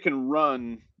if they can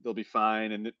run, they'll be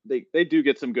fine. And they do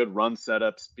get some good run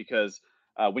setups because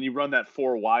when you run that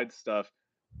 4 wide stuff,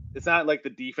 it's not like the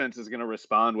defense is going to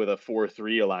respond with a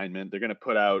 4-3 alignment. They're going to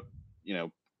put out,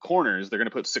 corners. They're going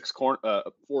to put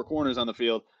 4 corners on the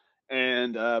field.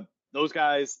 And those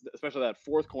guys, especially that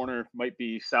 4th corner, might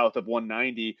be south of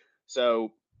 190.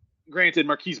 So granted,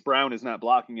 Marquise Brown is not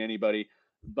blocking anybody,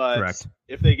 but Correct.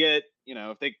 If they get,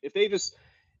 if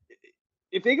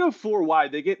they go 4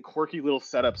 wide, they get quirky little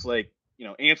setups like,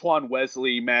 Antoine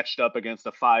Wesley matched up against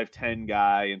a 5'10"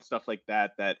 guy and stuff like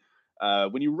that,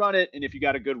 when you run it, and if you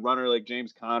got a good runner like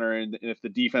James Conner, and if the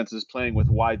defense is playing with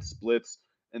wide splits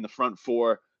in the front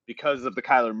 4 because of the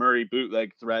Kyler Murray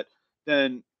bootleg threat,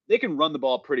 then they can run the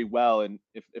ball pretty well. And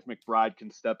if McBride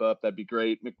can step up, that'd be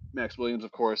great. Max Williams,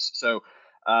 of course. So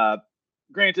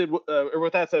granted, or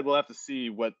with that said, we'll have to see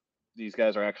what these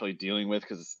guys are actually dealing with,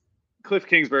 because Cliff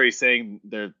Kingsbury saying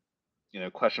they're,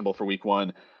 questionable for week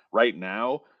 1 right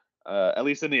now. At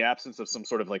least in the absence of some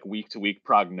sort of like week-to-week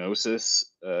prognosis.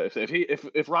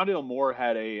 If Rondale Moore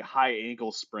had a high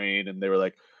ankle sprain and they were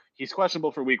like, he's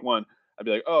questionable for week 1, I'd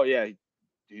be like, oh yeah,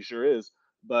 he sure is.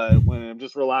 But when I'm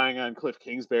just relying on Cliff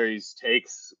Kingsbury's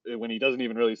takes, when he doesn't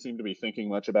even really seem to be thinking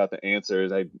much about the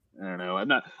answers, I don't know.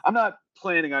 I'm not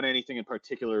planning on anything in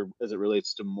particular as it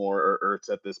relates to Moore or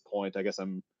Ertz at this point. I guess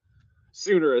I'm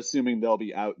sooner assuming they'll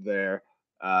be out there.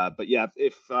 But yeah,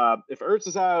 if Ertz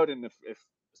is out, and if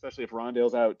especially if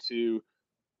Rondale's out too.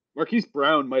 Marquise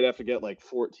Brown might have to get like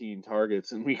 14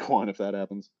 targets in week 1 if that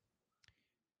happens.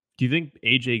 Do you think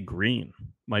AJ Green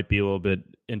might be a little bit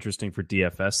interesting for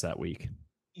DFS that week?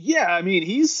 Yeah, I mean,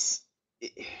 he's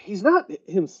not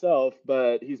himself,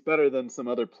 but he's better than some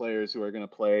other players who are going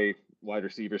to play wide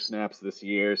receiver snaps this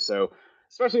year. So,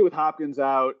 especially with Hopkins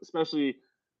out, especially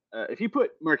if you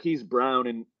put Marquise Brown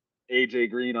and AJ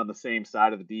Green on the same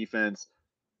side of the defense,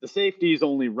 the safety is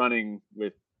only running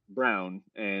with Brown,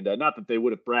 and not that they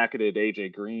would have bracketed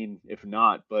AJ Green if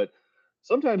not, but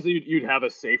sometimes you'd have a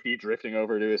safety drifting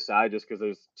over to his side just because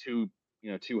there's too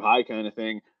high kind of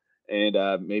thing, and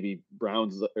maybe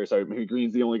maybe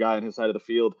Green's the only guy on his side of the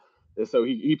field, and so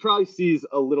he probably sees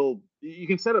a little. You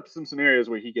can set up some scenarios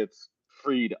where he gets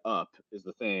freed up is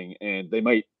the thing, and they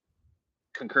might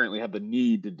concurrently have the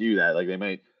need to do that. Like they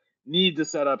might need to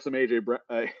set up some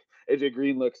AJ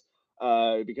Green looks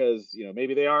because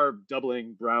maybe they are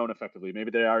doubling Brown effectively. Maybe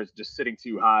they are just sitting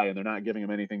too high and they're not giving him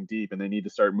anything deep, and they need to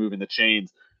start moving the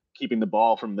chains, keeping the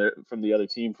ball from the other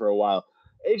team for a while.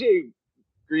 AJ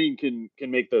Green can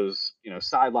make those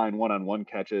sideline one-on-one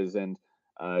catches, and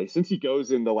since he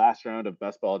goes in the last round of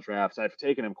best ball drafts, I've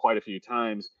taken him quite a few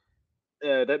times.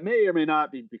 That may or may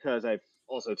not be because I've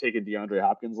also taken DeAndre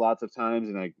Hopkins lots of times,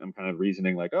 and I'm kind of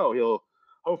reasoning like, oh, he'll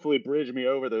hopefully bridge me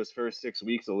over those first 6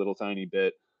 weeks a little tiny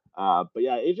bit. But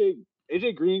yeah,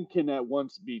 AJ Green can at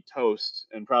once be toast,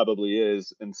 and probably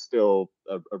is, and still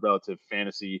a relative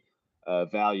fantasy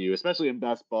value, especially in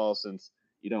best ball, since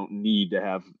you don't need to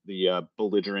have the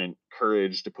belligerent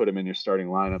courage to put him in your starting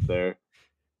lineup there.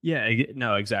 Yeah,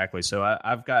 no, exactly. So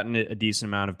I've gotten a decent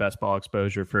amount of best ball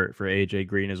exposure for AJ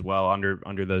Green as well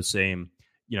under those same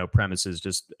premises.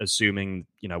 Just assuming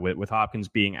with Hopkins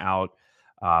being out,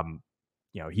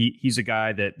 he's a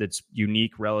guy that's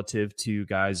unique relative to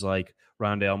guys like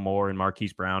Rondale Moore and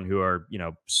Marquise Brown, who are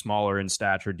smaller in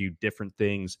stature, do different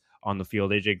things on the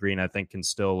field. AJ Green, I think, can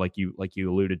still, like you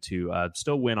alluded to,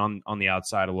 still win on the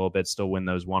outside a little bit, still win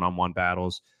those one-on-one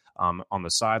battles on the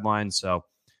sideline. So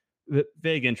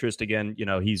vague interest again.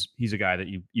 He's a guy that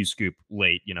you scoop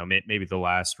late. Maybe the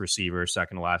last receiver,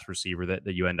 second to last receiver that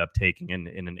you end up taking in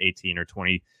an 18 or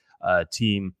 20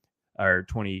 team or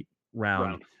 20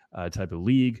 round type of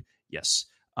league. Yes.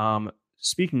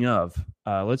 Speaking of,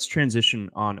 let's transition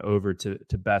on over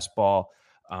to best ball.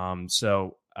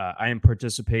 So I am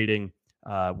participating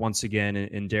once again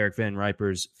in Derek Van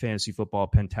Riper's fantasy football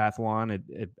pentathlon.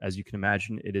 As you can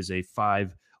imagine, it is a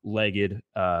 5-legged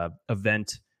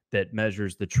event that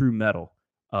measures the true mettle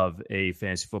of a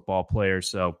fantasy football player.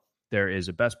 So there is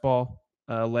a best ball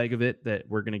leg of it that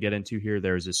we're going to get into here.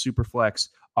 There is a super flex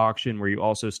auction where you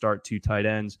also start 2 tight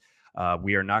ends.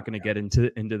 We are not going to get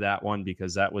into that one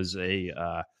because that was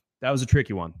a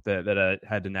tricky one that I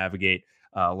had to navigate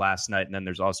last night. And then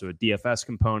there's also a DFS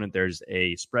component. There's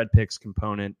a spread picks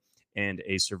component and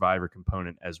a survivor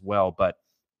component as well. But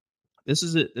this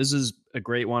is a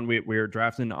great one. We're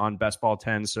drafting on best ball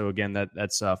 10. So again,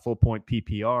 that's full point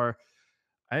PPR.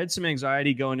 I had some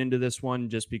anxiety going into this one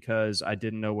just because I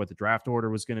didn't know what the draft order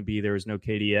was going to be. There was no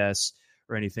KDS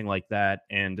or anything like that.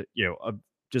 And,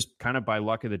 just kind of by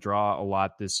luck of the draw a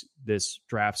lot this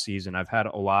draft season, I've had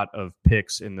a lot of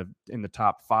picks in the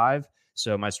top 5.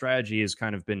 So my strategy has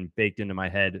kind of been baked into my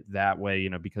head that way,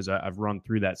 because I've run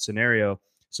through that scenario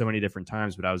so many different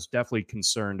times, but I was definitely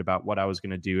concerned about what I was going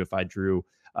to do if I drew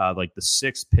like the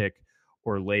 6th pick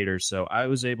or later. So I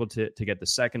was able to get the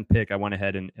 2nd pick. I went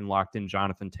ahead and locked in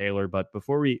Jonathan Taylor. But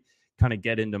before we kind of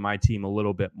get into my team a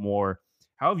little bit more,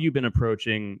 how have you been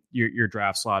approaching your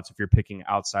draft slots if you're picking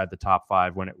outside the top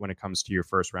 5 when it comes to your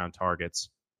first round targets?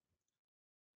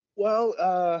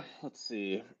 Well, let's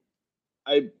see.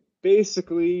 I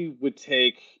basically would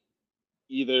take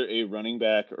either a running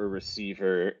back or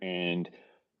receiver, and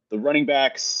the running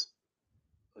backs,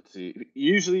 let's see,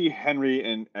 usually Henry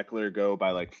and Eckler go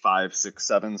by like 5, 6,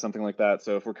 7, something like that.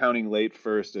 So if we're counting late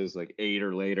first as like 8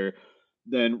 or later,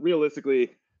 then realistically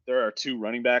there are 2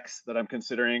 running backs that I'm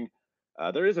considering.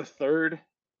 There is a 3rd,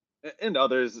 and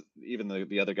others, even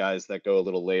the other guys that go a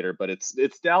little later, but it's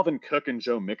Dalvin Cook and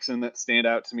Joe Mixon that stand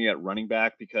out to me at running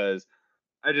back, because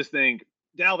I just think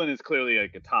Dalvin is clearly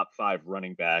like a top 5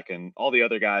 running back, and all the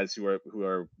other guys who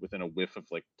are within a whiff of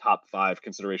like top 5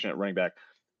 consideration at running back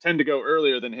tend to go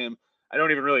earlier than him. I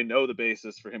don't even really know the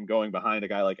basis for him going behind a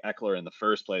guy like Eckler in the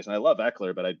first place, and I love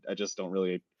Eckler, but I just don't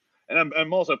really. And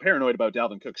I'm also paranoid about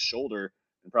Dalvin Cook's shoulder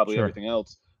and probably everything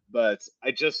else, but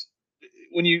I just.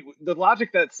 The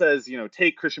logic that says,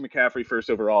 take Christian McCaffrey first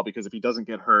overall, because if he doesn't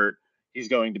get hurt, he's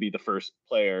going to be the first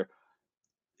player.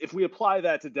 If we apply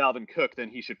that to Dalvin Cook, then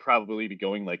he should probably be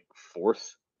going like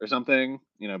 4th or something,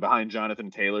 behind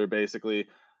Jonathan Taylor, basically,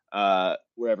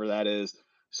 wherever that is.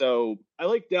 So I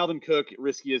like Dalvin Cook,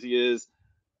 risky as he is.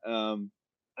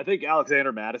 I think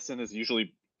Alexander Mattison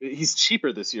he's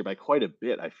cheaper this year by quite a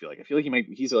bit. I feel like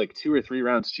he's like 2 or 3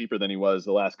 rounds cheaper than he was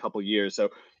the last couple years. So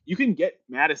you can get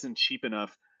Mattison cheap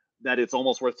enough that it's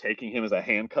almost worth taking him as a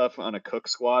handcuff on a Cook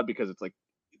squad, because it's like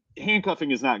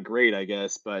handcuffing is not great, I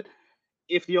guess. But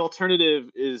if the alternative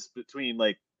is between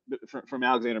from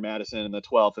Alexander Mattison and the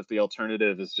 12th, if the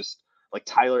alternative is just like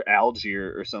Tyler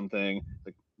Algier or something,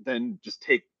 then just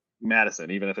take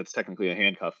Mattison, even if it's technically a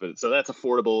handcuff. So that's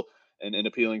affordable and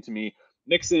appealing to me.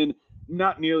 Mixon,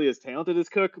 not nearly as talented as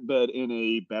Cook, but in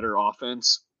a better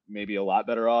offense, maybe a lot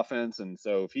better offense. And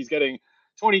so if he's getting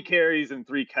 20 carries and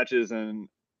 3 catches and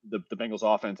the Bengals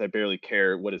offense, I barely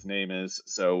care what his name is.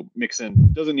 So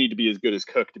Mixon doesn't need to be as good as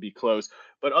Cook to be close.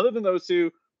 But other than those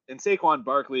two, and Saquon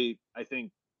Barkley, I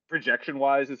think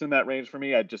projection-wise is in that range for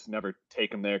me. I'd just never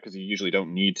take him there because you usually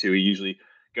don't need to. He usually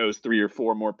goes 3 or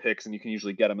 4 more picks, and you can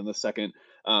usually get him in the second.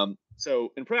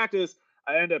 So in practice,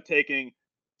 I end up taking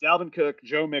Dalvin Cook,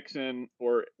 Joe Mixon,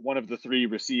 or one of the 3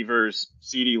 receivers,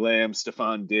 CeeDee Lamb,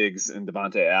 Stephon Diggs, and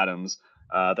Devontae Adams.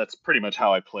 That's pretty much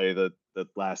how I play the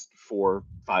last 4-5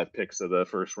 picks of the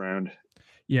first round.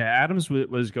 Yeah, Adams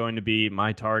was going to be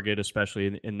my target,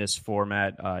 especially in this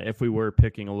format. If we were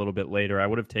picking a little bit later, I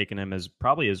would have taken him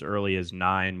probably as early as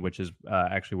 9, which is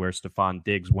actually where Stephon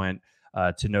Diggs went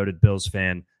to noted Bills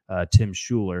fan Tim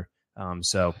Schuler.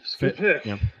 So fair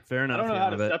enough. I don't know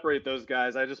how to separate those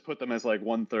guys. I just put them as like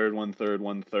 1/3, 1/3,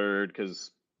 1/3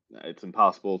 because it's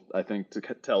impossible, I think, to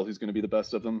tell who's going to be the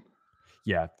best of them.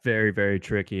 Yeah, very, very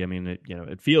tricky. I mean,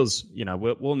 it feels,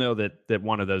 we'll know that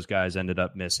one of those guys ended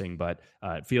up missing, but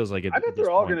it feels like I bet they're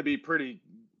all going to be pretty.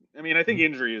 I mean, I think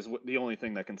injury is the only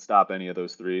thing that can stop any of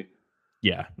those 3.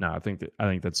 Yeah, no, I think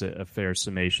that's a fair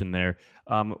summation there.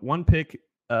 One pick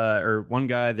or one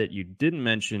guy that you didn't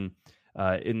mention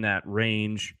in that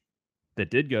range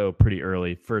that did go pretty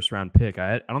early, first round pick.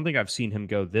 I don't think I've seen him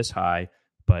go this high,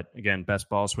 but again, best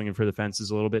ball swinging for the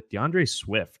fences a little bit. DeAndre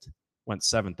Swift went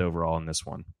 7th overall in this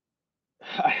one.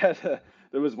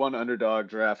 There was one underdog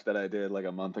draft that I did like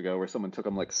a month ago where someone took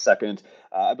him like 2nd.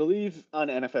 I believe on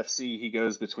NFFC he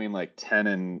goes between like 10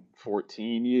 and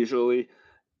 14 usually.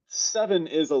 7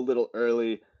 is a little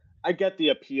early. I get the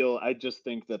appeal. I just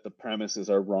think that the premises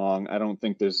are wrong. I don't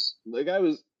think there's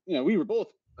we were both,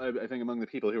 I think, among the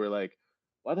people who were like,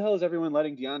 why the hell is everyone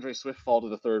letting DeAndre Swift fall to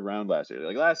the 3rd round last year?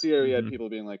 Like last year we had people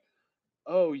being like,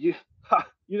 oh, you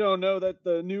don't know that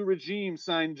the new regime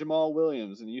signed Jamal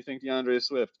Williams and you think DeAndre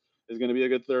Swift is going to be a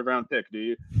good 3rd round pick, do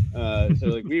you? So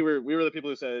like we were the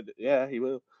people who said, yeah, he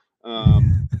will.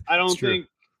 I don't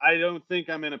think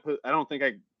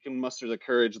I can muster the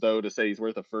courage though to say he's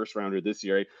worth a 1st rounder this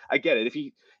year. I get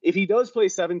it. If he does play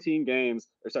 17 games,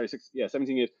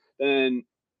 17 games, then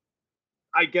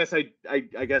I guess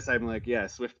I'm like, yeah,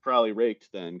 Swift probably raked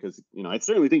then, because I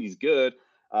certainly think he's good.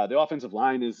 The offensive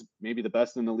line is maybe the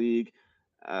best in the league.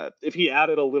 If he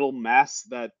added a little mass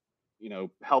that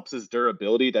helps his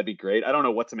durability, that'd be great. I don't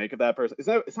know what to make of that person. It's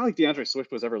not like DeAndre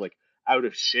Swift was ever like out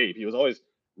of shape. He was always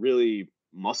really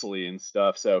muscly and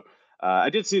stuff. So I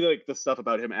did see like the stuff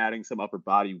about him adding some upper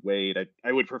body weight.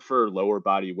 I would prefer lower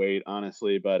body weight,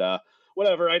 honestly, but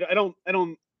whatever. I don't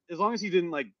as long as he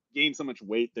didn't like gain so much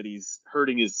weight that he's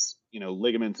hurting his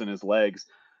ligaments in his legs,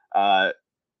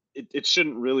 it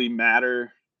shouldn't really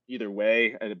matter either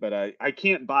way. But I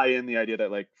can't buy in the idea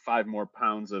that like 5 more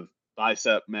pounds of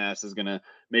bicep mass is going to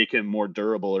make him more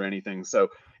durable or anything. So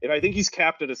if I think he's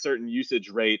capped at a certain usage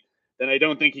rate, then I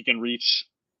don't think he can reach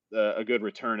a good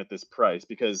return at this price,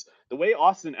 because the way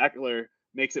Austin Eckler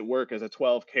makes it work as a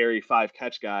 12 carry, 5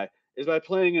 catch guy is by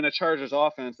playing in a Chargers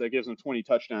offense that gives him 20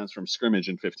 touchdowns from scrimmage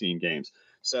in 15 games.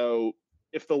 So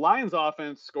if the Lions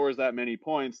offense scores that many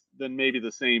points, then maybe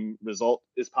the same result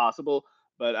is possible.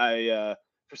 But I,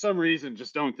 for some reason,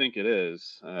 just don't think it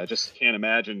is. I just can't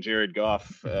imagine Jared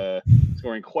Goff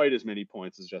scoring quite as many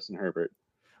points as Justin Herbert.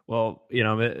 Well,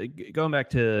 going back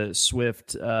to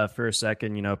Swift for a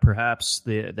second, perhaps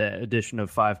the addition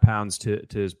of 5 pounds to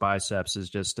his biceps is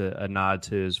just a nod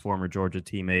to his former Georgia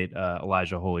teammate,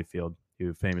 Elijah Holyfield,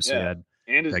 who famously had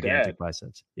and his gigantic dad.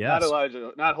 biceps. Yeah,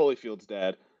 not Holyfield's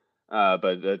dad,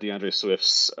 but DeAndre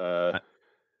Swift's. That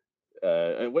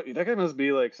guy must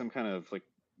be like some kind of like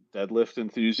deadlift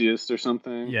enthusiast or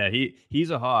something. Yeah, he's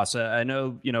a hoss. I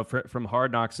know, from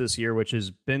Hard Knocks this year, which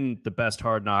has been the best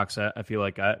Hard Knocks I feel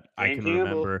like I can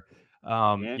remember.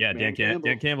 Dan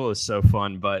Campbell is so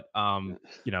fun, but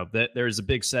there's a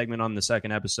big segment on the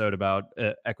second episode about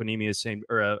Equanimeous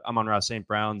Amon-Ra St.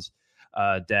 Brown's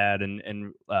dad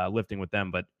and lifting with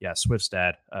them. But yeah, Swift's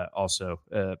dad also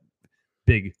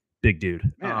big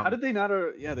dude. Man, how did they not?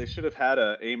 They should have had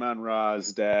Amon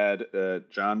Ra's dad,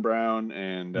 John Brown,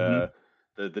 and the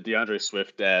DeAndre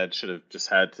Swift dad should have just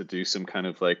had to do some kind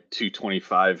of like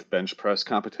 225 bench press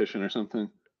competition or something.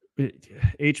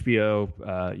 HBO,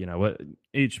 what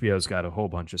HBO's got a whole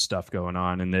bunch of stuff going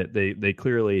on, and they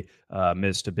clearly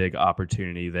missed a big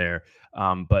opportunity there.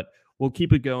 But we'll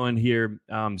keep it going here.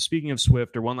 Speaking of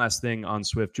Swift, or one last thing on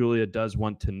Swift, Julia does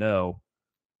want to know,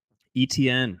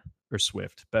 ETN or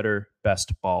Swift, better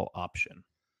best ball option?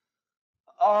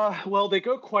 Well, they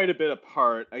go quite a bit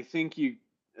apart. I think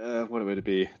what would it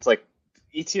be? It's like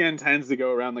ETN tends to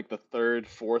go around like the third,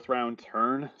 fourth round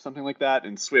turn, something like that,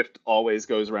 and Swift always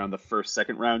goes around the first,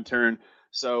 second round turn.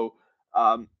 So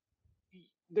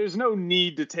there's no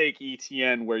need to take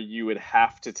ETN where you would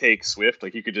have to take Swift.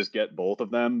 Like you could just get both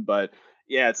of them. But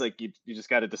yeah, it's like you just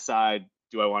got to decide,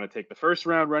 do I want to take the first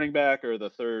round running back or the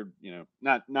third,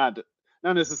 not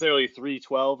necessarily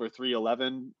 312 or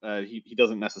 311. He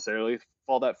doesn't necessarily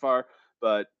fall that far.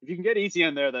 But if you can get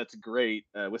ETN there, that's great.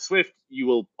 With Swift, you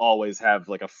will always have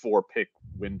like a 4-pick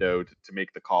window to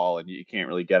make the call, and you can't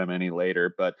really get them any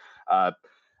later. But I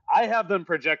have them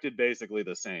projected basically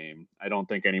the same. I don't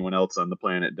think anyone else on the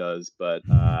planet does, but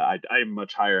I'm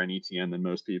much higher on ETN than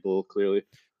most people, clearly.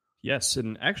 Yes,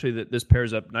 and actually this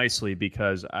pairs up nicely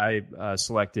because I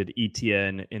selected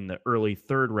ETN in the early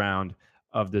third round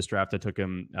of this draft. I took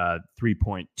him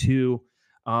 3.2.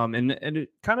 And it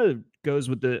kind of goes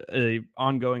with the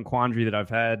ongoing quandary that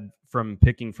I've had from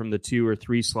picking from the 2 or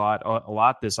 3 slot a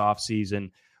lot this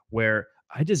offseason, where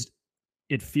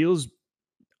it feels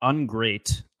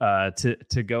ungreat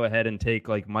to go ahead and take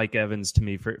like Mike Evans to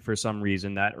me for some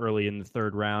reason that early in the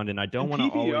third round. And I don't want to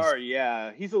always.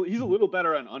 Yeah, he's a little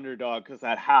better on underdog because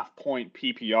that half-point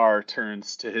PPR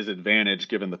turns to his advantage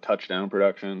given the touchdown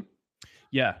production.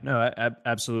 Yeah, no,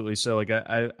 absolutely. So like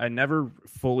I never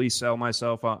fully sell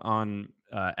myself on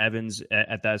Evans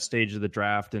at that stage of the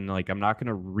draft. And like, I'm not going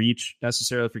to reach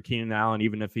necessarily for Keenan Allen,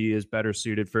 even if he is better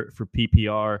suited for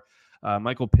PPR.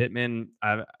 Michael Pittman,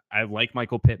 I like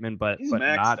Michael Pittman, but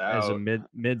not out as a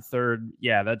mid third.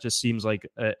 Yeah, that just seems like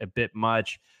a bit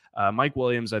much. Mike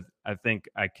Williams, I think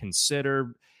I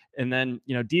consider. And then,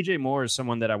 DJ Moore is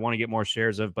someone that I want to get more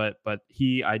shares of, but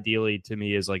he ideally to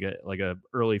me is like a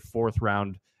early fourth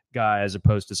round guy as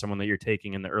opposed to someone that you're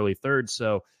taking in the early third.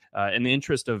 So in the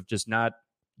interest of just not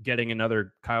getting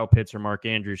another Kyle Pitts or Mark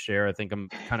Andrews share, I think I'm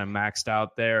kind of maxed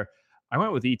out there. I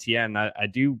went with ETN. I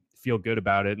do feel good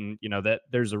about it. And, that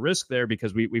there's a risk there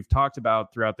because we've talked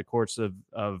about throughout the course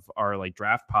of our like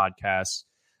draft podcasts,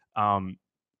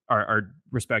 our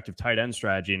respective tight end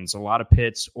strategy. And it's a lot of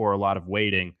Pitts or a lot of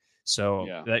waiting.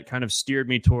 So that kind of steered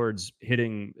me towards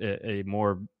hitting a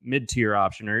more mid-tier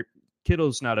option. Or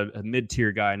Kittle's not a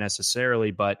mid-tier guy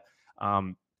necessarily, but I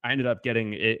ended up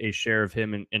getting a share of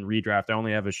him in redraft. I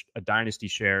only have a dynasty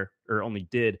share, or only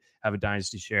did have a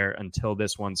dynasty share until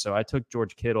this one. So I took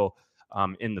George Kittle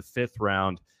in the 5th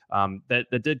round.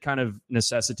 That did kind of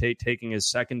necessitate taking his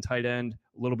second tight end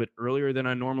a little bit earlier than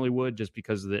I normally would, just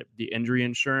because of the injury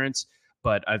insurance.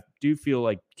 But I do feel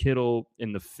like Kittle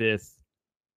in the 5th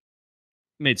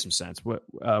made some sense. Where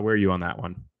are you on that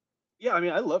one? Yeah, I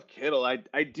mean, I love Kittle.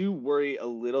 I do worry a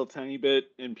little tiny bit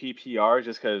in PPR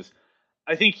just because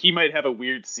I think he might have a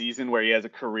weird season where he has a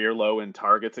career low in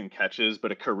targets and catches,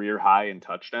 but a career high in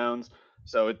touchdowns.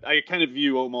 So I kind of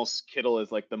view almost Kittle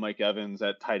as like the Mike Evans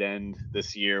at tight end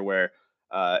this year, where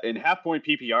in half-point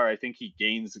PPR, I think he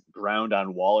gains ground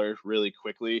on Waller really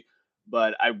quickly.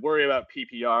 But I worry about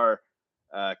PPR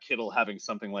Kittle having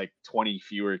something like 20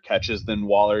 fewer catches than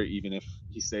Waller, even if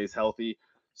he stays healthy.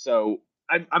 So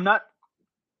I'm not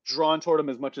drawn toward him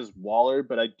as much as Waller,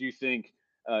 but I do think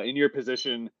in your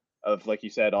position of, like you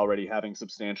said, already having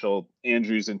substantial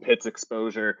Andrews and Pitts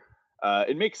exposure,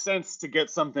 it makes sense to get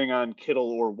something on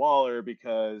Kittle or Waller,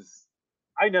 because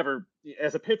I never,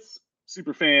 as a Pitts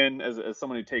super fan, as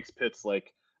someone who takes Pitts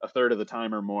like a third of the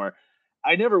time or more,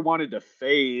 I never wanted to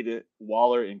fade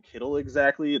Waller and Kittle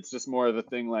exactly. It's just more of a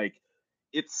thing like,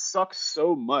 it sucks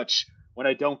so much when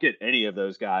I don't get any of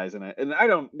those guys, and I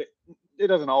don't. It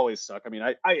doesn't always suck. I mean,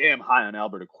 I am high on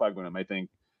Albert Okwuegbunam. I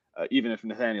think even if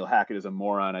Nathaniel Hackett is a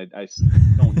moron, I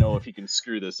don't know if he can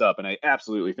screw this up, and I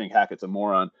absolutely think Hackett's a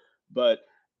moron. But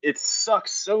it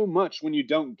sucks so much when you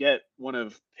don't get one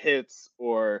of Pitts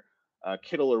or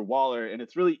Kittle or Waller, and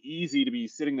it's really easy to be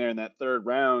sitting there in that third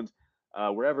round,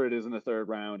 wherever it is in the third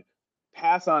round,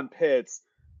 pass on Pitts,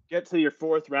 get to your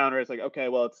fourth rounder. It's like, okay,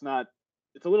 well, it's not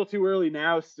it's a little too early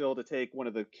now still to take one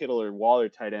of the Kittle or Waller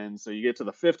tight ends. So you get to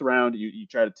the fifth round, you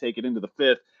try to take it into the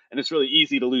fifth, and it's really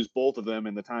easy to lose both of them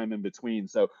in the time in between.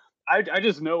 So I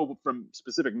just know from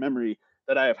specific memory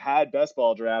that I have had best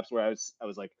ball drafts where I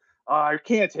was like, oh, I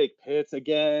can't take Pitts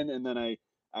again, and then I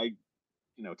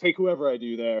take whoever I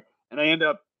do there, and I end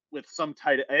up with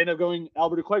I end up going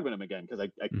Albert Okwuegbunam again because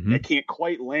I can't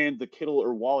quite land the Kittle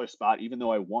or Waller spot even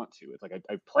though I want to. It's like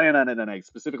I plan on it and I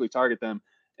specifically target them,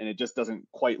 and it just doesn't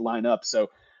quite line up. So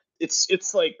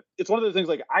it's like it's one of those things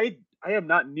like I am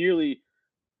not nearly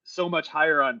so much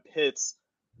higher on Pitts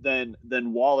than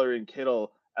Waller and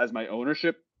Kittle as my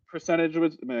ownership percentage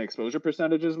my exposure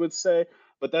percentages would say,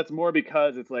 but that's more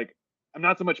because it's like I'm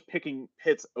not so much picking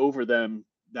Pitts over them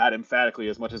that emphatically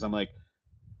as much as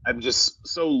I'm just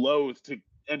so loath to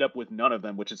end up with none of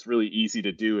them, which is really easy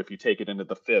to do if you take it into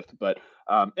the fifth. But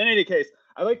in any case,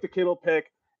 I like the Kittle pick,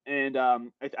 and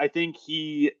I think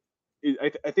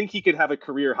I think he could have a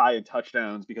career high in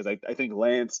touchdowns because I think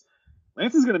Lance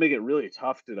is going to make it really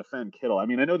tough to defend Kittle. I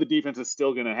mean, I know the defense is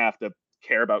still going to have to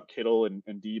care about Kittle and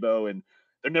Debo, and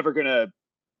they're never going to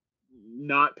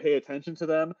not pay attention to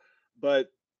them. But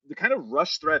the kind of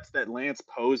rush threats that Lance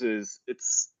poses,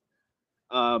 it's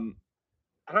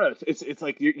I don't know. It's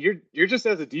like you're just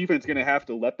as a defense going to have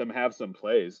to let them have some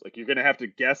plays. Like you're going to have to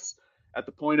guess at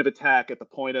the point of attack, at the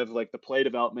point of like the play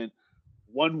development,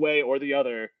 one way or the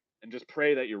other, and just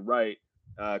pray that you're right.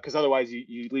 Because otherwise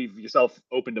you leave yourself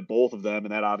open to both of them,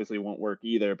 and that obviously won't work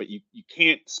either. But you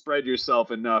can't spread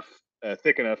yourself enough,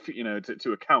 thick enough,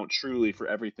 to account truly for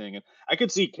everything. And I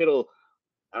could see Kittle.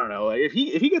 I don't know. Like if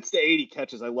he gets to 80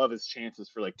 catches, I love his chances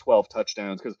for like 12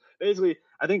 touchdowns because basically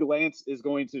I think Lance is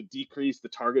going to decrease the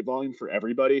target volume for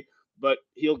everybody, but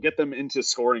he'll get them into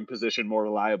scoring position more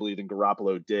reliably than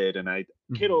Garoppolo did. And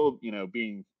Kittle,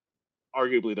 being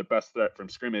arguably the best threat from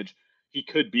scrimmage, he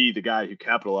could be the guy who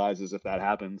capitalizes if that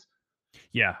happens.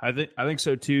 Yeah, I think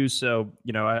so too. So,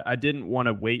 I didn't want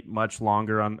to wait much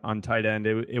longer on tight end.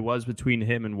 It was between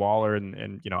him and Waller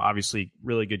and obviously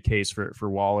really good case for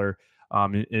Waller.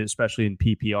 Especially in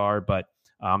PPR, but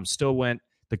still went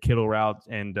the Kittle route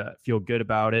and feel good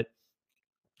about it.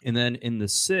 And then in the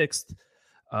sixth,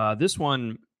 this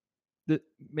one,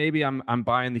 maybe I'm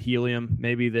buying the helium.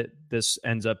 Maybe that this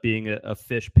ends up being a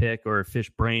fish pick or a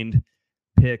fish-brained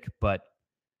pick, but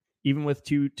even with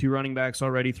two running backs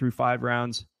already through 5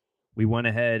 rounds, we went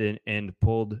ahead and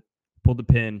pulled the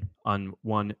pin on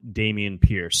one Dameon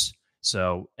Pierce.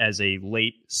 So as a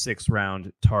late 6th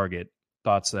round target,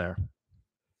 thoughts there?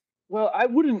 Well, I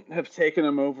wouldn't have taken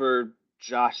him over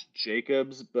Josh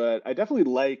Jacobs, but I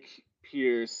definitely like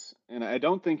Pierce, and I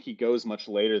don't think he goes much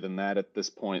later than that at this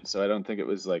point. So I don't think it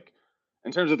was like,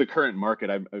 in terms of the current market,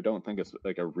 I don't think it's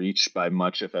like a reach by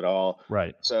much, if at all.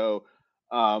 Right. So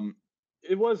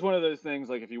it was one of those things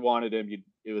like if you wanted him,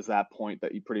 it was that point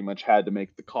that you pretty much had to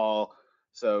make the call.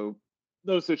 So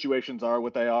those situations are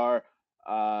what they are.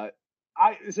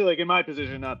 So like in my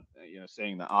position, not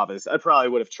saying the obvious, I probably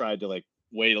would have tried to like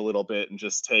wait a little bit and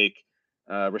just take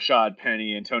Rashad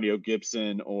Penny, Antonio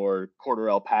Gibson, or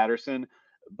Cordarrelle Patterson.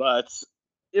 But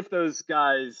if those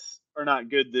guys are not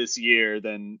good this year,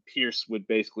 then Pierce would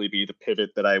basically be the pivot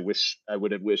that I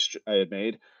would have wished I had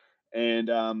made. And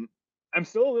I'm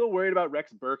still a little worried about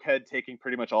Rex Burkhead taking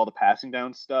pretty much all the passing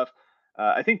down stuff.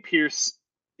 I think Pierce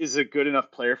is a good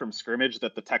enough player from scrimmage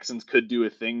that the Texans could do a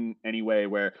thing anyway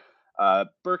where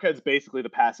Burkhead's basically the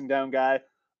passing down guy,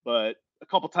 but a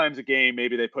couple times a game,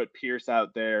 maybe they put Pierce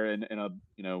out there in a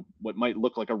what might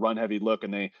look like a run heavy look,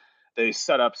 and they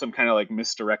set up some kind of like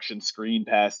misdirection screen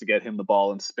pass to get him the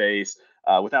ball in space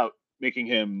without making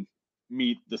him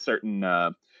meet the certain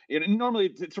normally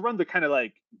to run the kind of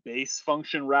like base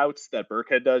function routes that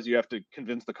Burkhead does, you have to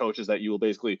convince the coaches that you will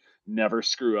basically never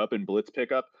screw up in blitz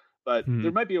pickup. But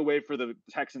there might be a way for the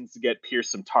Texans to get Pierce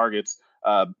some targets,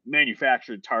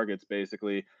 manufactured targets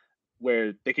basically,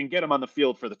 where they can get him on the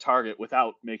field for the target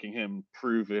without making him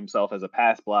prove himself as a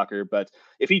pass blocker. But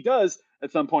if he does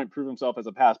at some point prove himself as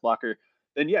a pass blocker,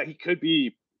 then yeah, he could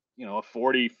be, a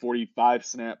 40, 45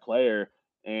 snap player.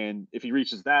 And if he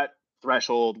reaches that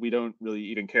threshold, we don't really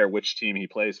even care which team he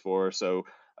plays for. So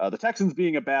the Texans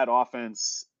being a bad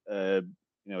offense,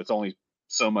 it's only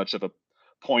so much of a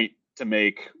point to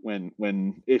make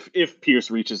if Pierce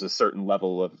reaches a certain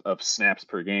level of snaps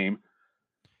per game.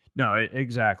 No,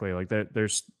 exactly. Like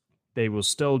they will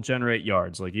still generate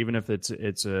yards. Like even if it's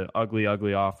a ugly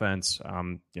offense,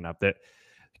 that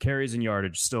carries and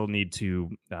yardage still need to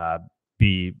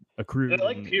be accrued. I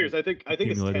like Pierce. I think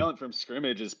his talent from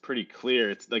scrimmage is pretty clear.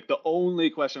 It's like the only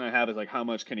question I have is like how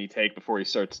much can he take before he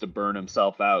starts to burn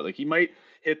himself out? Like he might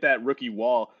hit that rookie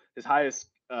wall. His highest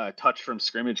touch from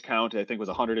scrimmage count, I think, was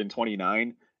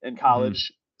 129 in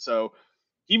college. So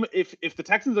if the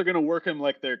Texans are going to work him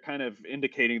like they're kind of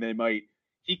indicating they might,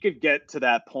 he could get to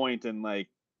that point in like,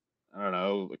 I don't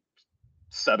know, like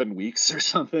 7 weeks or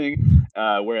something.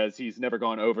 Whereas he's never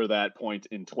gone over that point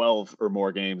in 12 or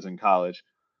more games in college.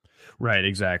 Right,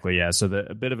 exactly. Yeah. So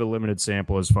a bit of a limited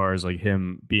sample as far as like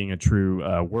him being a true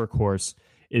workhorse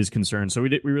is concerned. So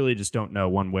we really just don't know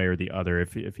one way or the other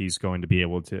if he's going to be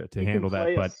able to handle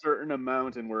that. But a certain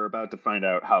amount, and we're about to find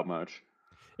out how much.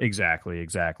 Exactly.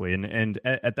 And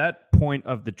at that point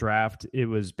of the draft, it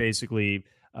was basically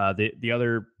the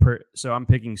other. So I'm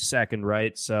picking second,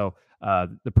 right? So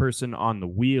the person on the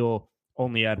wheel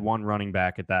only had one running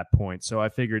back at that point. So I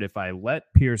figured if I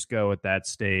let Pierce go at that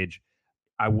stage,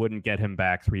 I wouldn't get him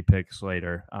back 3 picks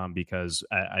later because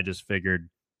I just figured,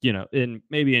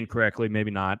 maybe incorrectly,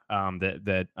 maybe not,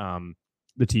 that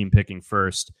the team picking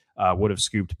first would have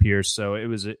scooped Pierce. So it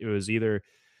was either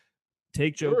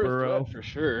take Joe Burrow for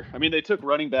sure. I mean, they took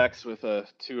running backs with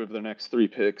 2 of their next 3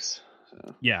 picks.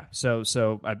 So. Yeah.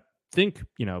 So I think,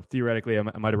 theoretically, I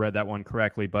might have read that one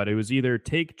correctly, but it was either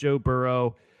take Joe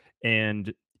Burrow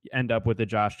and end up with the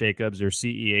Josh Jacobs or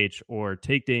CEH, or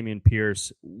take Dameon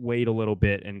Pierce, wait a little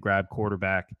bit and grab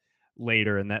quarterback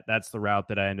later. And that's the route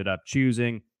that I ended up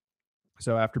choosing.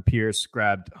 So after Pierce,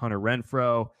 grabbed Hunter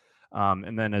Renfrow.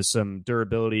 And then as some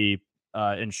durability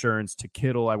insurance to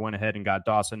Kittle, I went ahead and got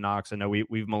Dawson Knox. I know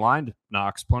we've maligned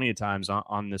Knox plenty of times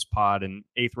on this pod, and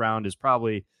 8th round is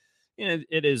probably,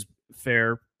 it is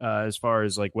fair as far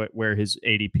as like where his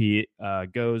ADP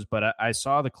goes. But I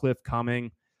saw the cliff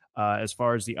coming. As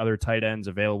far as the other tight ends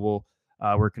available,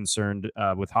 we're concerned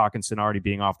with Hawkinson already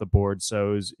being off the board.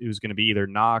 So it was going to be either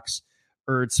Knox,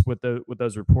 Ertz with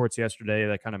those reports yesterday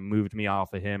that kind of moved me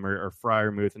off of him, or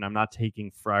Freiermuth, and I'm not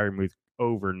taking Freiermuth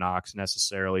over Knox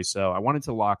necessarily. So I wanted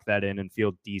to lock that in and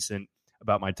feel decent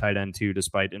about my tight end too,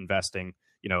 despite investing,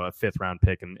 a 5th round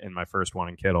pick in my first one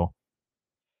in Kittle.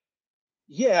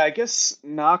 Yeah, I guess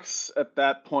Knox at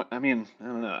that point, I mean, I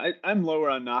don't know. I'm lower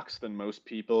on Knox than most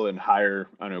people and higher,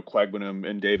 Quegwinham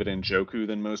and David Njoku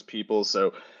than most people.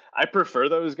 So I prefer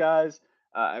those guys.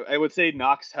 I would say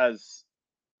Knox has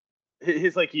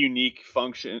his like unique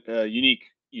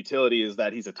utility is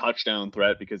that he's a touchdown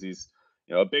threat because he's,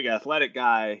 a big athletic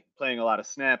guy playing a lot of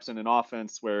snaps in an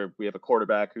offense where we have a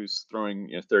quarterback who's throwing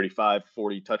 35,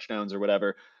 40 touchdowns or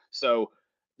whatever. So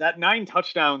that 9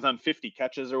 touchdowns on 50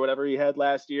 catches or whatever he had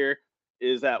last year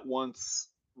is at once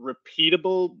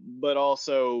repeatable, but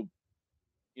also,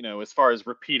 as far as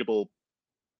repeatable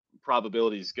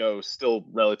probabilities go, still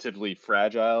relatively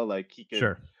fragile. Like he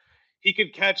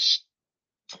could catch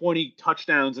 20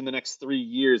 touchdowns in the next 3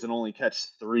 years and only catch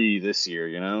 3 this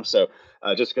year, so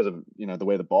just because of, the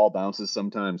way the ball bounces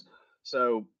sometimes.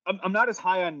 So I'm not as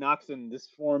high on Knox in this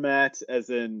format as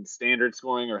in standard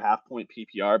scoring or half point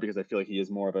PPR, because I feel like he is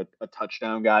more of a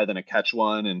touchdown guy than a catch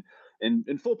one. And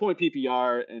in full point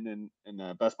PPR and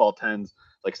in best ball 10s,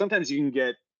 like sometimes you can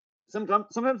get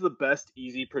sometimes the best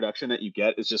easy production that you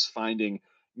get is just finding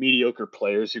mediocre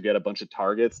players who get a bunch of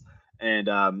targets. And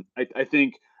I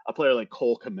think a player like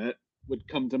Cole Kmet would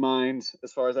come to mind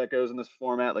as far as that goes in this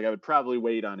format. Like I would probably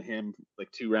wait on him like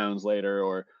 2 rounds later,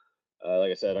 or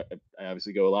like I said, I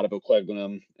obviously go a lot of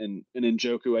Okwuegbunam and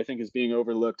Njoku I think is being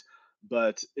overlooked.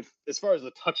 But if as far as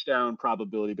the touchdown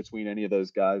probability between any of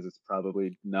those guys, it's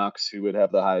probably Knox who would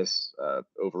have the highest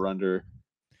over-under.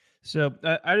 So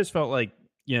I just felt like,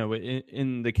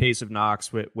 in the case of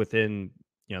Knox within,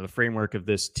 the framework of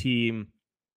this team,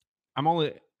 I'm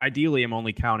only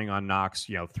counting on Knox,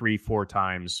 3-4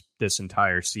 times this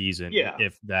entire season. Yeah.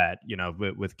 If that,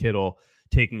 with Kittle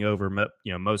taking over,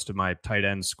 most of my tight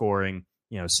end scoring,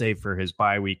 save for his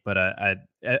bye week. But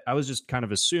I was just kind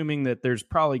of assuming that there's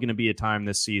probably going to be a time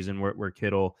this season where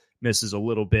Kittle misses a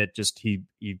little bit. Just he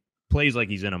plays like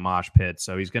he's in a mosh pit,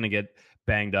 so he's going to get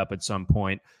banged up at some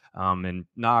point. And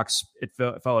Knox, it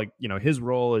felt like, his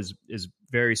role is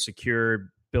very secure.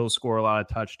 Bills score a lot of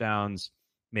touchdowns.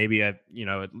 Maybe it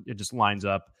just lines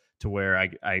up to where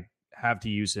I have to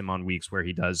use him on weeks where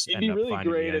he does end up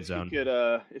finding the end zone.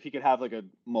 If he could have like a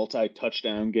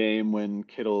multi-touchdown game when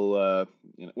Kittle,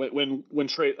 when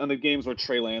Trey on the games where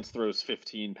Trey Lance throws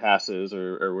 15 passes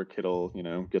or where Kittle,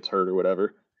 gets hurt or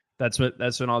whatever. That's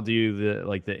when I'll do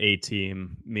the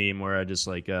A-team meme where I just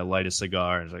light a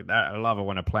cigar and it's like that. I love it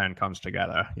when a plan comes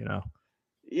together,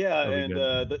 Yeah, and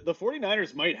the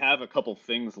 49ers might have a couple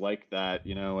things like that,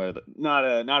 not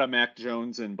a Mac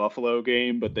Jones in Buffalo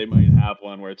game, but they might have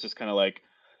one where it's just kind of like,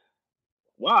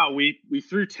 wow, we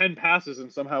threw 10 passes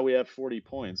and somehow we have 40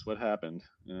 points. What happened?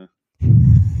 Yeah.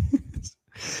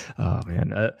 Oh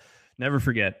man, never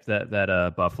forget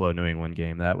that Buffalo New England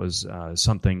game. That was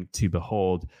something to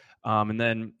behold. And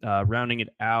then rounding it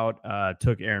out,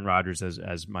 took Aaron Rodgers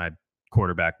as my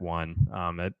quarterback one.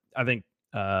 I think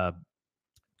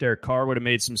Derek Carr would have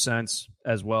made some sense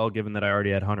as well, given that I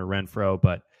already had Hunter Renfrow.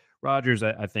 But Rodgers,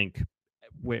 I think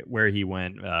where he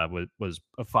went was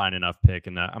a fine enough pick.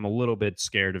 And I'm a little bit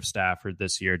scared of Stafford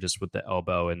this year, just with the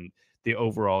elbow and the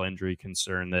overall injury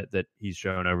concern that he's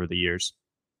shown over the years.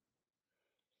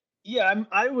 Yeah,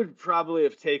 I would probably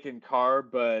have taken Carr,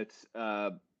 but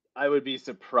I would be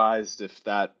surprised if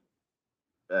that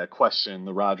question,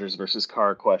 the Rodgers versus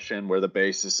Carr question, were the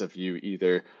basis of you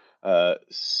either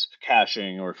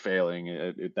cashing or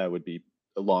failing. That would be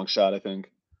a long shot, I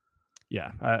think.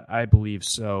 Yeah, I believe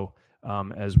so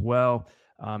as well.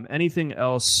 Anything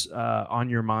else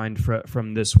on your mind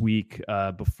from this week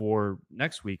before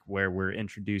next week, where we're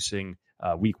introducing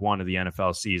week 1 of the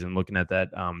NFL season, looking at that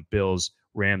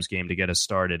Bills-Rams game to get us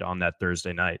started on that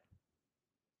Thursday night?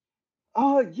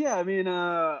 Yeah, I mean,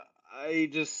 I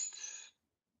guess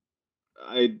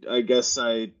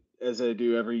as I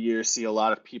do every year, see a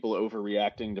lot of people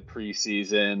overreacting to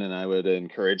preseason, and I would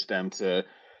encourage them to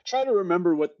try to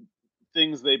remember what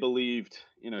things they believed,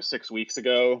 6 weeks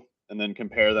ago, and then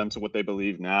compare them to what they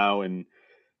believe now, and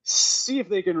see if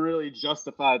they can really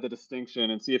justify the distinction,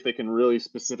 and see if they can really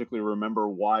specifically remember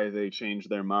why they changed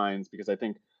their minds, because I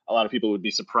think a lot of people would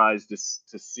be surprised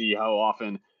to see how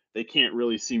often they can't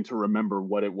really seem to remember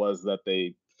what it was that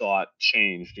they thought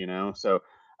changed, So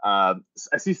I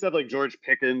see stuff like George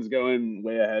Pickens going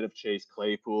way ahead of Chase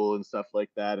Claypool and stuff like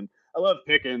that. And I love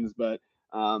Pickens, but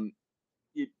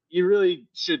you really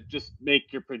should just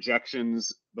make your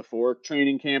projections before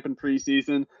training camp and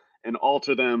preseason and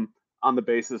alter them on the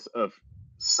basis of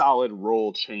solid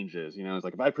role changes. It's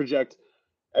like if I project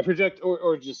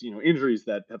or just, injuries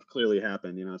that have clearly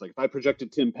happened, it's like if I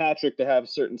projected Tim Patrick to have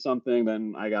certain something,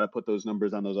 then I got to put those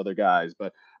numbers on those other guys.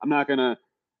 But I'm not going to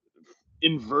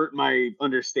invert my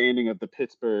understanding of the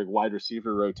Pittsburgh wide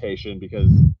receiver rotation because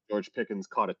George Pickens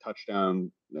caught a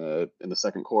touchdown in the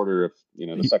second quarter of,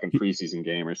 the second preseason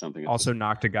game or something. Also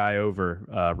knocked a guy over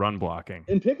run blocking.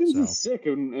 And Pickens is sick.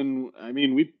 And I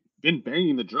mean, we've been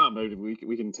banging the drum.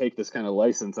 We can take this kind of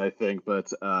license, I think.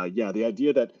 But yeah, the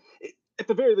idea that at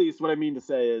the very least, what I mean to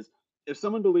say is if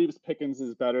someone believes Pickens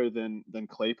is better than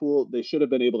Claypool, they should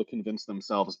have been able to convince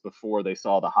themselves before they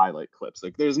saw the highlight clips.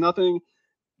 Like there's nothing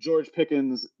George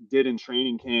Pickens did in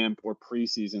training camp or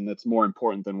preseason that's more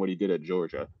important than what he did at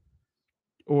Georgia.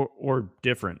 Or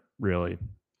different, really.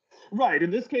 Right.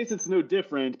 In this case, it's no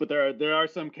different, but there are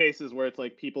some cases where it's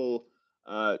like people,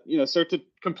 start to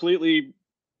completely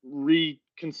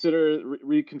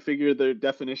reconfigure their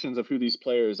definitions of who these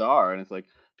players are. And it's like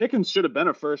Pickens should have been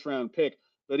a first-round pick,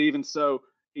 but even so,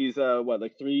 he's 3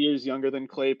 years younger than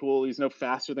Claypool. He's no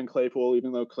faster than Claypool,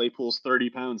 even though Claypool's 30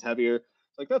 pounds heavier.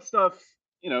 Like that stuff,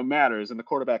 matters, and the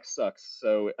quarterback sucks.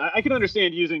 So I can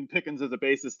understand using Pickens as a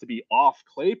basis to be off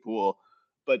Claypool,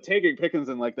 but taking Pickens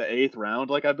in like the 8th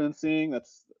round, like I've been seeing, I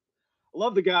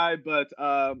love the guy, but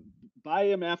buy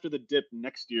him after the dip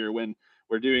next year when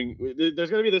there's going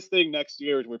to be this thing next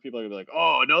year where people are going to be like,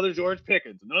 oh, another George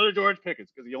Pickens,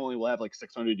 because he only will have like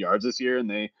 600 yards this year, and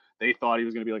they thought he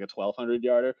was going to be like a 1,200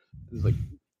 yarder. It's like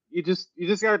you just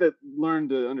got to learn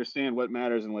to understand what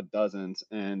matters and what doesn't,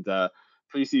 and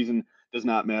preseason does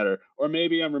not matter. Or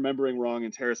maybe I'm remembering wrong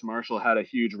and Terrace Marshall had a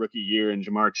huge rookie year and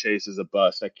Jamar Chase is a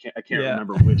bust. I can't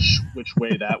remember which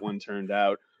way that one turned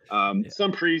out.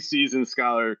 Some preseason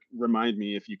scholar, remind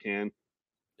me if you can.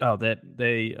 Oh, that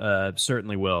they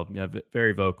certainly will.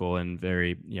 Very vocal and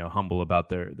very humble about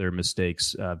their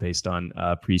mistakes based on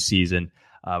preseason.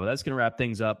 But that's going to wrap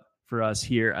things up for us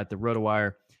here at the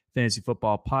RotoWire Fantasy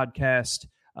Football Podcast.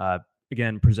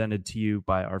 Again, presented to you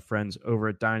by our friends over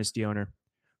at Dynasty Owner.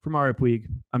 From Mario Puig,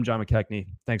 I'm John McKechnie.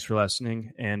 Thanks for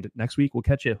listening. And next week, we'll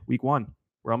catch you week 1.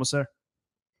 We're almost there.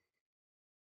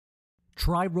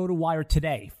 Try RotoWire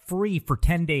today, free for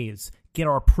 10 days. Get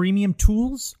our premium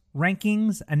tools,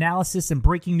 rankings, analysis, and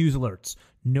breaking news alerts.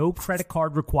 No credit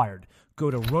card required.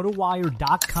 Go to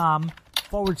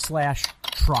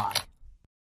rotowire.com/try.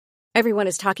 Everyone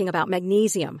is talking about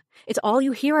magnesium. It's all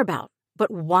you hear about.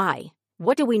 But why?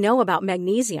 What do we know about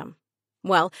magnesium?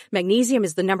 Well, magnesium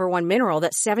is the #1 mineral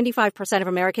that 75% of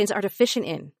Americans are deficient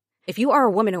in. If you are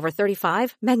a woman over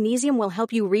 35, magnesium will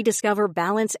help you rediscover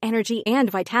balance, energy,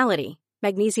 and vitality.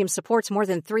 Magnesium supports more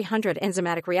than 300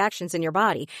 enzymatic reactions in your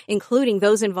body, including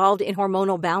those involved in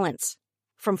hormonal balance.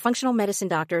 From functional medicine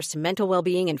doctors to mental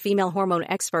well-being and female hormone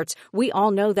experts, we all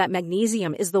know that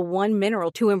magnesium is the one mineral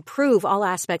to improve all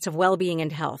aspects of well-being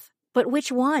and health. But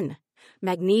which one?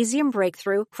 Magnesium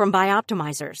Breakthrough from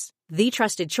Bioptimizers, the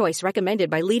trusted choice recommended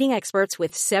by leading experts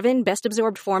with 7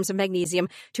 best-absorbed forms of magnesium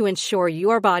to ensure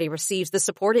your body receives the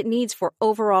support it needs for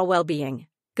overall well-being.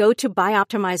 Go to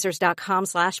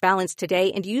bioptimizers.com/balance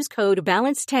today and use code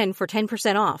BALANCE10 for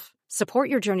 10% off. Support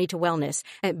your journey to wellness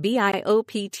at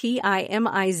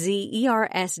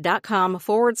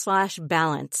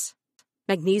bioptimizers.com/balance.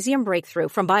 Magnesium Breakthrough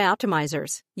from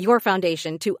Bioptimizers, your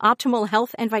foundation to optimal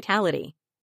health and vitality.